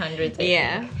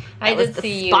 1800s. I did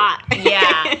see you.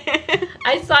 Yeah.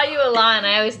 I saw you a lot, and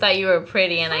I always thought you were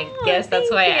pretty, and I guess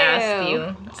that's why I asked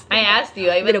you. I asked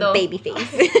you, even little though baby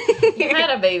face. You had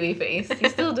a baby face. You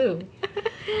still do.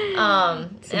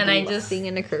 And I just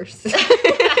singing a curse.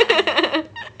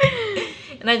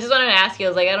 And I just wanted to ask you. I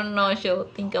was like, I don't know if she'll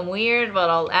think I'm weird, but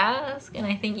I'll ask. And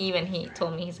I think even he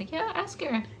told me, he's like, yeah, ask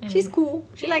her. And She's cool.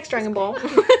 She likes Dragon Ball.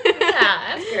 yeah,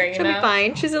 ask her. She'll be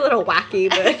fine. She's a little wacky,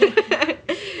 but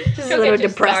she's a little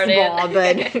depressed ball,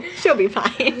 but she'll be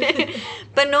fine.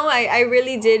 But no, I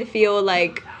really did feel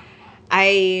like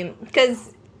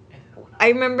because I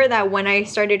remember that when I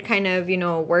started kind of,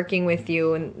 working with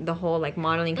you and the whole like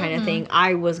modeling kind of thing,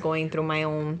 I was going through my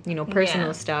own,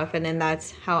 personal stuff. And then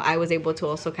that's how I was able to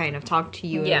also kind of talk to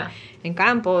you in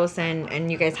Campos,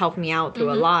 and you guys helped me out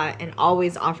through a lot and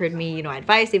always offered me,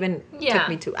 advice, even took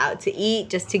me out to eat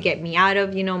just to get me out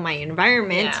of, my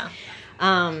environment.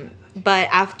 But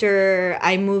after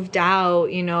I moved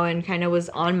out, and kind of was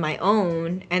on my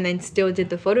own and then still did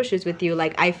the photo shoots with you,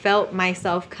 like I felt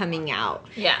myself coming out.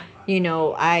 Yeah.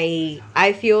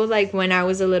 I feel like when I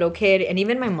was a little kid, and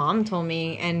even my mom told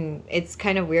me, and it's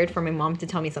kind of weird for my mom to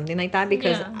tell me something like that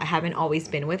because I haven't always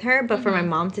been with her, but for my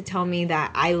mom to tell me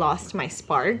that I lost my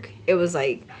spark, it was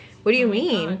like, what do you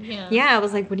mean? Yeah, I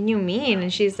was like, what do you mean?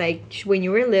 And she's like, when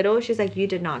you were little, she's like, you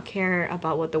did not care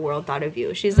about what the world thought of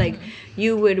you. She's like,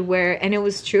 you would wear, and it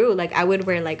was true, like I would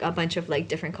wear like a bunch of like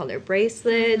different color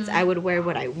bracelets. I would wear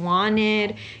what I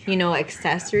wanted,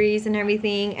 accessories and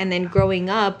everything. And then growing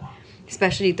up,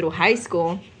 especially through high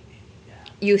school,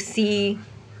 you see,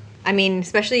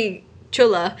 especially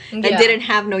Chula that didn't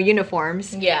have no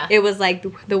uniforms. Yeah. It was like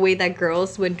the way that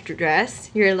girls would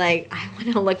dress. You're like, I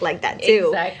want to look like that too.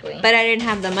 Exactly. But I didn't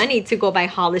have the money to go buy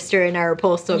Hollister and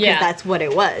Aeropostale because that's what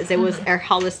it was. It was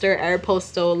Hollister,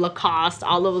 Aeropostale, Lacoste,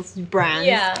 all those brands.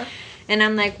 Yeah. And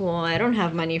I'm like, well, I don't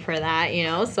have money for that,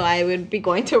 So I would be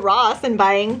going to Ross and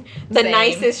buying the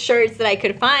nicest shirts that I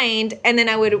could find. And then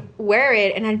I would wear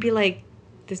it and I'd be like,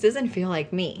 this doesn't feel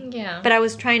like me. Yeah. But I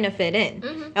was trying to fit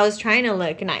in. I was trying to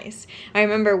look nice. I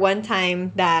remember one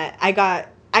time that I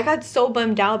got so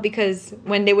bummed out because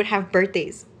when they would have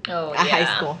birthdays at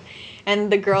high school.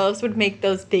 And the girls would make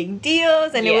those big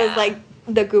deals. And it was like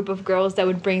the group of girls that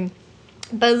would bring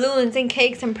balloons and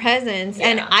cakes and presents.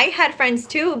 And I had friends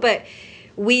too, but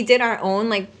we did our own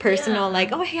like personal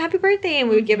like, oh, hey, happy birthday. And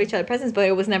we would give each other presents, but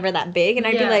it was never that big. And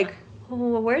I'd be like,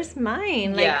 oh, where's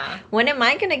mine? Like, when am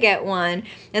I gonna get one?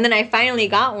 And then I finally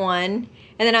got one,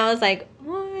 and then I was like,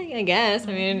 well, I guess.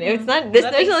 It's not.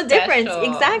 There's no difference,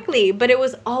 exactly. But it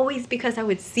was always because I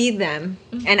would see them,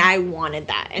 and I wanted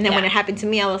that. And then when it happened to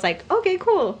me, I was like, okay,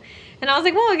 cool. And I was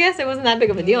like, well, I guess it wasn't that big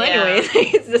of a deal anyway.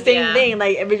 It's the same thing.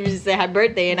 Like everybody just said, had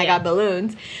birthday, and I got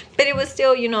balloons, but it was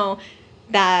still,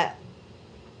 that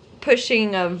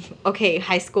pushing of okay,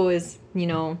 high school is,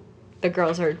 the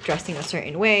girls are dressing a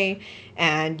certain way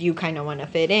and you kind of want to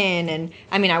fit in. And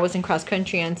I was in cross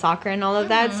country and soccer and all of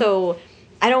that. So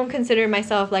I don't consider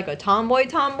myself like a tomboy,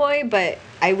 but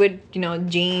I would,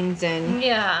 jeans and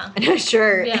a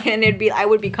shirt and I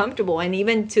would be comfortable. And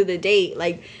even to the date,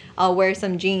 like I'll wear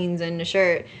some jeans and a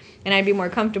shirt and I'd be more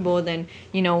comfortable than,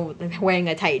 wearing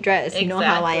a tight dress. You know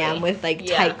how I am with like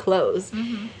tight clothes.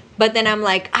 But then I'm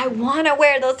like, I want to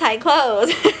wear those tight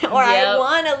clothes or I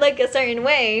want to look a certain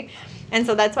way. And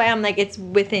so that's why I'm like, it's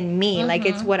within me. Like,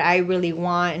 it's what I really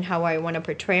want and how I want to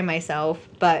portray myself.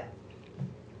 But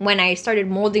when I started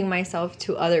molding myself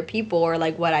to other people or,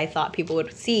 like, what I thought people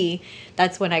would see,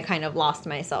 that's when I kind of lost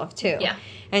myself, too. Yeah.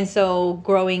 And so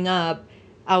growing up,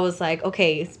 I was like,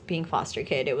 okay, being foster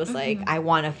kid, it was like, I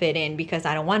want to fit in because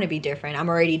I don't want to be different. I'm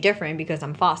already different because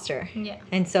I'm foster. Yeah.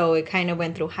 And so it kind of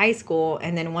went through high school.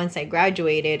 And then once I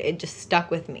graduated, it just stuck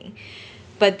with me.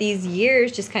 But these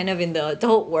years, just kind of in the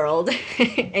adult world,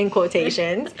 in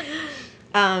quotations,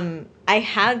 I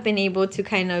have been able to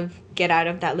kind of get out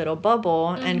of that little bubble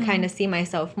and kind of see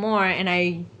myself more. And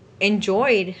I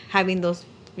enjoyed having those,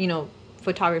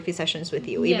 photography sessions with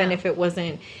you, even if it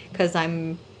wasn't because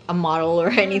I'm a model or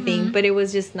anything. But it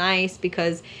was just nice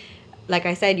because, like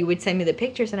I said, you would send me the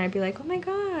pictures and I'd be like, oh my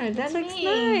God, that looks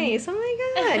nice. Oh my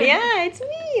God, yeah, it's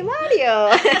me, Mario.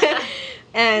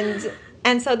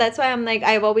 And so that's why I'm like,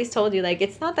 I've always told you, like,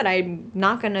 it's not that I'm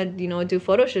not going to, do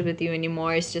photo shoots with you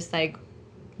anymore. It's just like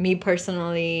me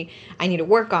personally, I need to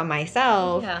work on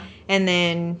myself and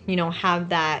then, have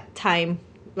that time.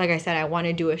 Like I said, I want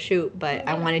to do a shoot, but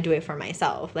I want to do it for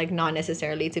myself. Like, not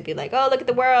necessarily to be like, oh, look at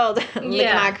the world. Look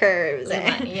at my curves.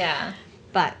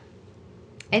 But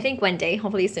I think one day,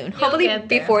 hopefully soon. Hopefully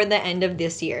before the end of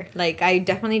this year. Like, I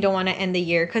definitely don't want to end the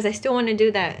year because I still want to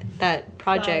do that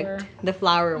project, the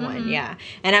flower one, yeah.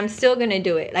 And I'm still going to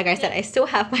do it. Like I said, I still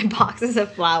have my boxes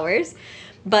of flowers,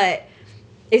 but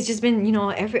it's just been,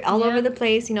 all over the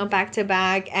place, back to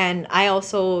back. And I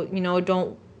also,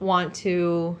 don't want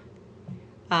to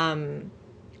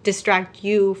distract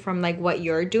you from like what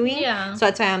you're doing. Yeah. So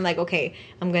that's why I'm like, okay,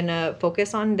 I'm gonna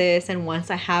focus on this, and once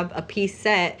I have a piece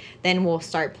set, then we'll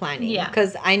start planning. Yeah.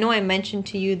 Because I know I mentioned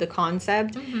to you the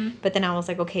concept, Mm-hmm. but then I was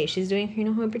like, okay, she's doing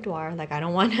her boudoir. Like I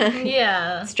don't want to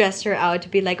Yeah. stress her out to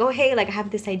be like, oh hey, like I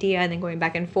have this idea, and then going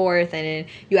back and forth, and then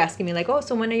you asking me like, oh,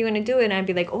 so when are you gonna do it? And I'd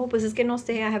be like, oh, pues es que no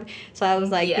sé. I have. So I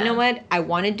was like, you Yeah. know what? I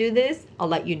want to do this. I'll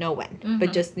let you know when, but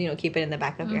Mhm. just keep it in the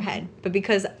back of your head. But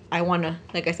because I want to,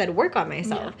 like I said, work on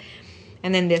myself. Yeah.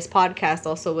 And then this podcast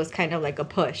also was kind of like a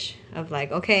push of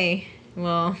like, okay,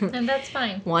 well, And that's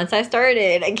fine. once I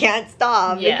started, I can't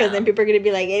stop Yeah. because then people are gonna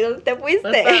be like, hey, ¿dónde te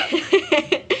fuiste?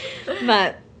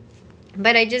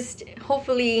 But I just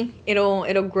hopefully it'll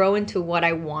grow into what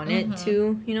I want it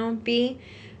to be.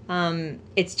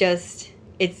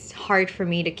 It's hard for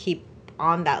me to keep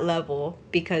on that level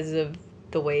because of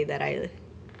the way that I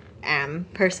am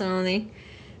personally.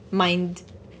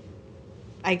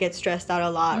 I get stressed out a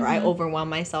lot, or I overwhelm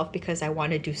myself because I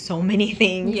want to do so many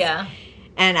things. Yeah.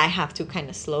 And I have to kind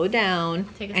of slow down.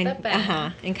 Take a and, step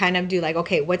back. And kind of do like,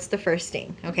 okay, what's the first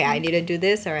thing? Okay, I need to do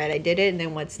this. All right, I did it. And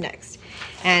then what's next?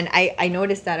 And I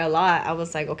noticed that a lot. I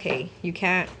was like, okay, you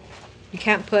can't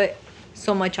put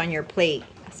so much on your plate.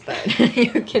 But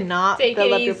you cannot Take fill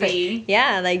it up your plate. easy.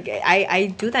 Yeah, like I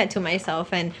do that to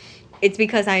myself, and it's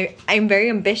because I'm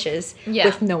very ambitious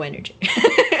with no energy.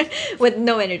 With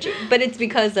no energy. But it's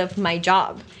because of my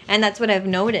job. And that's what I've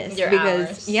noticed. Your because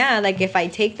hours. yeah, like if I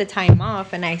take the time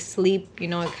off and I sleep,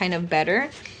 kind of better,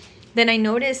 then I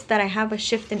notice that I have a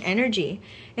shift in energy.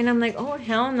 And I'm like, oh,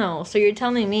 hell no. So you're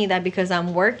telling me that because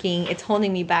I'm working, it's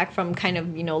holding me back from kind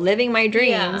of, living my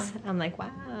dreams. Yeah. I'm like,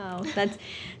 wow,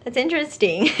 that's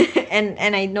interesting.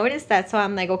 and I noticed that. So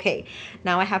I'm like, okay,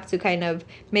 now I have to kind of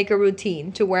make a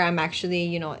routine to where I'm actually,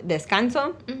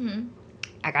 descanso. Mm-hmm.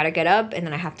 I got to get up and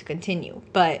then I have to continue.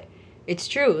 But it's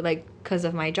true. Like, because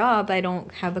of my job, I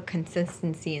don't have a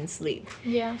consistency in sleep.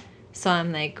 Yeah. So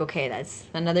I'm like, okay, that's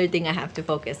another thing I have to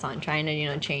focus on, trying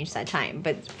to, change that time.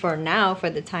 But for now, for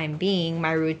the time being,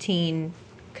 my routine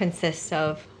consists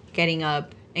of getting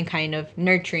up and kind of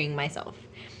nurturing myself,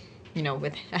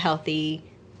 with a healthy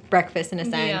breakfast in a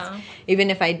sense. Yeah. Even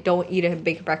if I don't eat a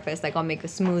big breakfast, like I'll make a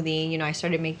smoothie. I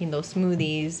started making those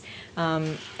smoothies.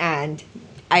 And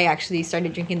I actually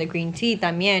started drinking the green tea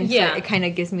también. Yeah. So it kind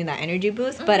of gives me that energy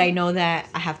boost. But I know that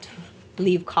I have to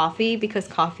leave coffee because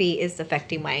coffee is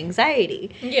affecting my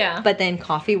anxiety. Yeah. But then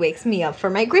coffee wakes me up for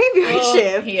my graveyard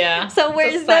shift. Yeah. So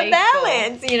where's the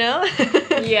balance,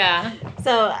 Yeah.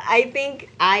 So I think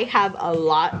I have a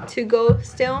lot to go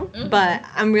still, but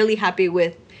I'm really happy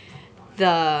with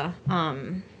the how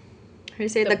do you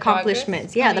say the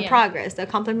accomplishments? Progress? Yeah, Oh, the yeah. progress, the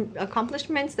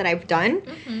accomplishments that I've done,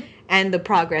 and the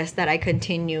progress that I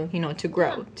continue, to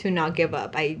grow, to not give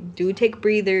up. I do take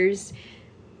breathers,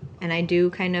 and I do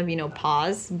kind of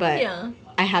pause, but Yeah.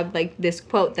 I have like this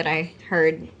quote that I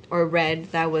heard or read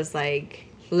that was like,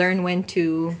 learn when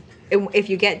to. If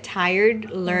you get tired,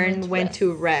 learn when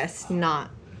to rest, not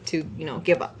to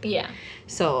give up. Yeah.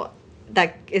 So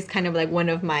that is kind of like one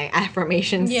of my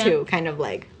affirmations Yeah. too. Kind of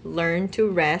like learn to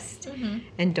rest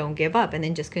and don't give up, and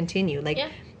then just continue. Like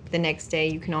the next day,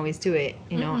 you can always do it.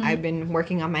 I've been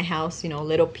working on my house,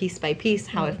 little piece by piece,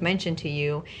 how I've mentioned to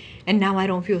you, and now I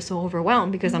don't feel so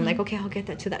overwhelmed because I'm like, okay, I'll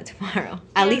get to that tomorrow.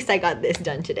 At least I got this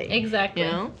done today. Exactly.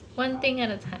 One thing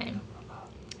at a time.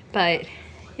 But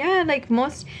yeah, like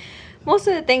most of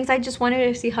the things, I just wanted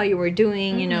to see how you were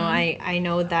doing. I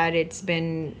know that it's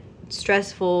been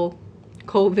stressful.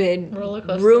 COVID Roller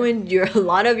coaster. ruined a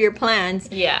lot of your plans.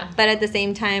 Yeah. But at the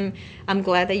same time, I'm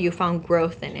glad that you found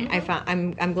growth in it.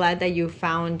 I'm glad that you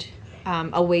found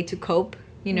a way to cope,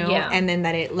 Yeah. and then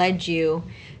that it led you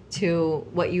to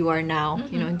what you are now,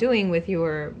 doing with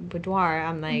your boudoir.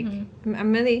 I'm like,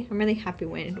 I'm really happy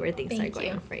where things Thank are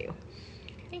going you. for you.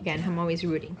 Again, I'm always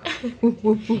rooting.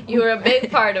 You were a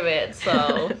big part of it,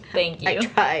 so thank you. I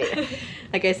try.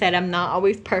 Like I said, I'm not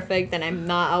always perfect, and I'm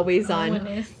not always on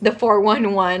Honest. the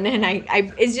 411, and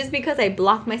I it's just because I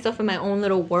block myself in my own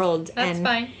little world. That's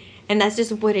fine. And that's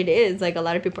just what it is. Like, a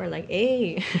lot of people are like,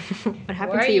 hey, what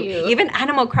happened Where to you? are you? Even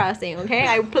Animal Crossing, okay?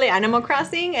 I play Animal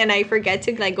Crossing, and I forget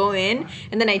to, like, go in.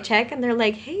 And then I check, and they're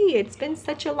like, hey, it's been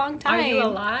such a long time. Are you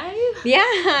alive?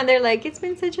 Yeah. They're like, it's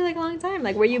been such a, like, long time.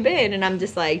 Like, where you been? And I'm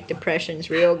just like, depression's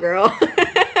real, girl.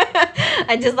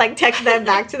 I just, like, text that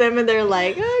back to them, and they're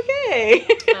like, okay.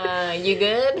 You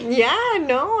good? Yeah,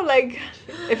 no, like,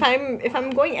 if I'm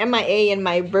going MIA in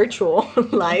my virtual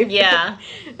life, Yeah.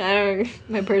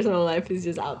 my personal life is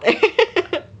just out there.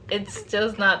 It's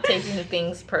just not taking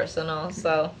things personal,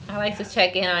 so I like to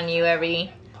check in on you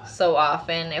every so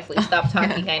often. If we stop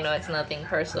talking, I know it's nothing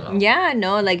personal. Yeah,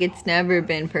 no, like it's never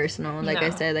been personal. Like I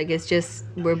No. said, like it's just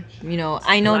we're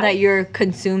I know Life. that you're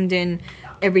consumed in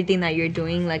everything that you're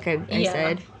doing. Like I Yeah.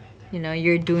 said,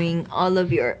 you're doing all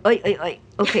of your. Oi.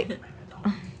 Okay.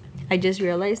 I just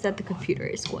realized that the computer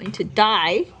is going to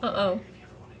die. Uh-oh.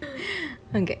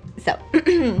 Okay, so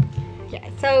yeah,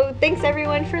 so thanks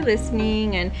everyone for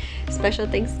listening, and special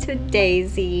thanks to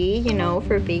Daisy,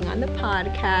 for being on the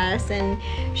podcast and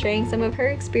sharing some of her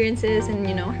experiences and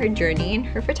her journey in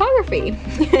her photography.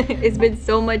 It's been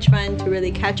so much fun to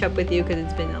really catch up with you because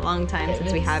it's been a long time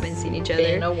since we haven't seen each other.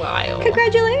 Been a while.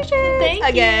 Congratulations! Thank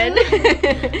again.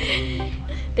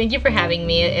 Thank you for having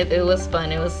me. It was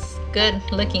fun. It was good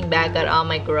looking back at all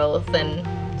my growth, and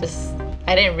just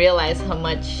I didn't realize how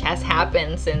much has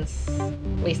happened since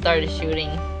we started shooting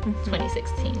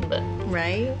 2016, but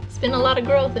Right? it's been a lot of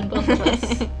growth in both of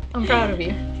us. I'm proud of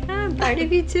you. I'm proud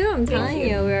of you too. I'm telling you.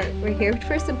 you, we're here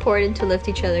for support and to lift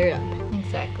each other up.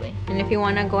 Exactly. And if you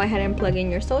want to go ahead and plug in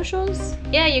your socials,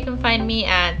 Yeah, you can find me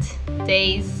at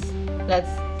Daze, that's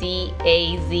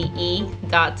DAZE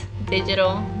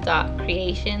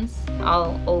 .digital.creations,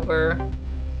 all over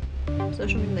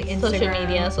social media, like Instagram. social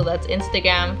media. So that's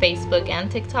Instagram, Facebook, and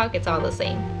TikTok. It's all the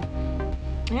same.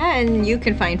 Yeah, and you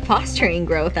can find Fostering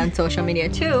Growth on social media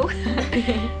too.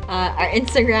 Our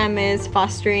Instagram is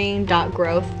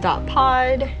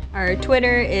fostering.growth.pod. Our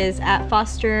Twitter is at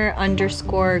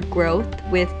foster_growth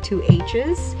with 2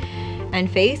 H's. And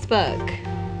Facebook,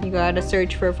 you gotta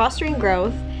search for Fostering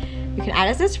Growth. You can add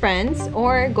us as friends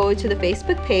or go to the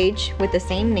Facebook page with the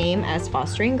same name as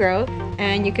Fostering Growth,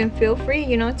 and you can feel free,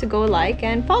 to go like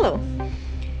and follow.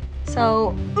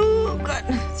 So, oh god,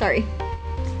 sorry.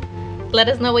 Let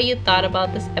us know what you thought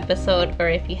about this episode, or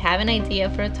if you have an idea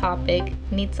for a topic,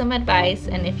 need some advice,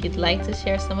 and if you'd like to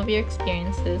share some of your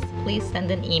experiences, please send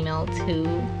an email to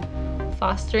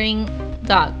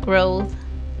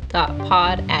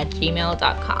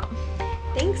fostering.growth.pod@gmail.com.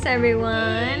 Thanks,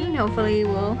 everyone. Hopefully,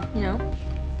 we'll,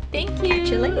 Thank you. catch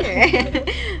you later.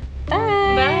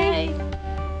 Bye. Bye.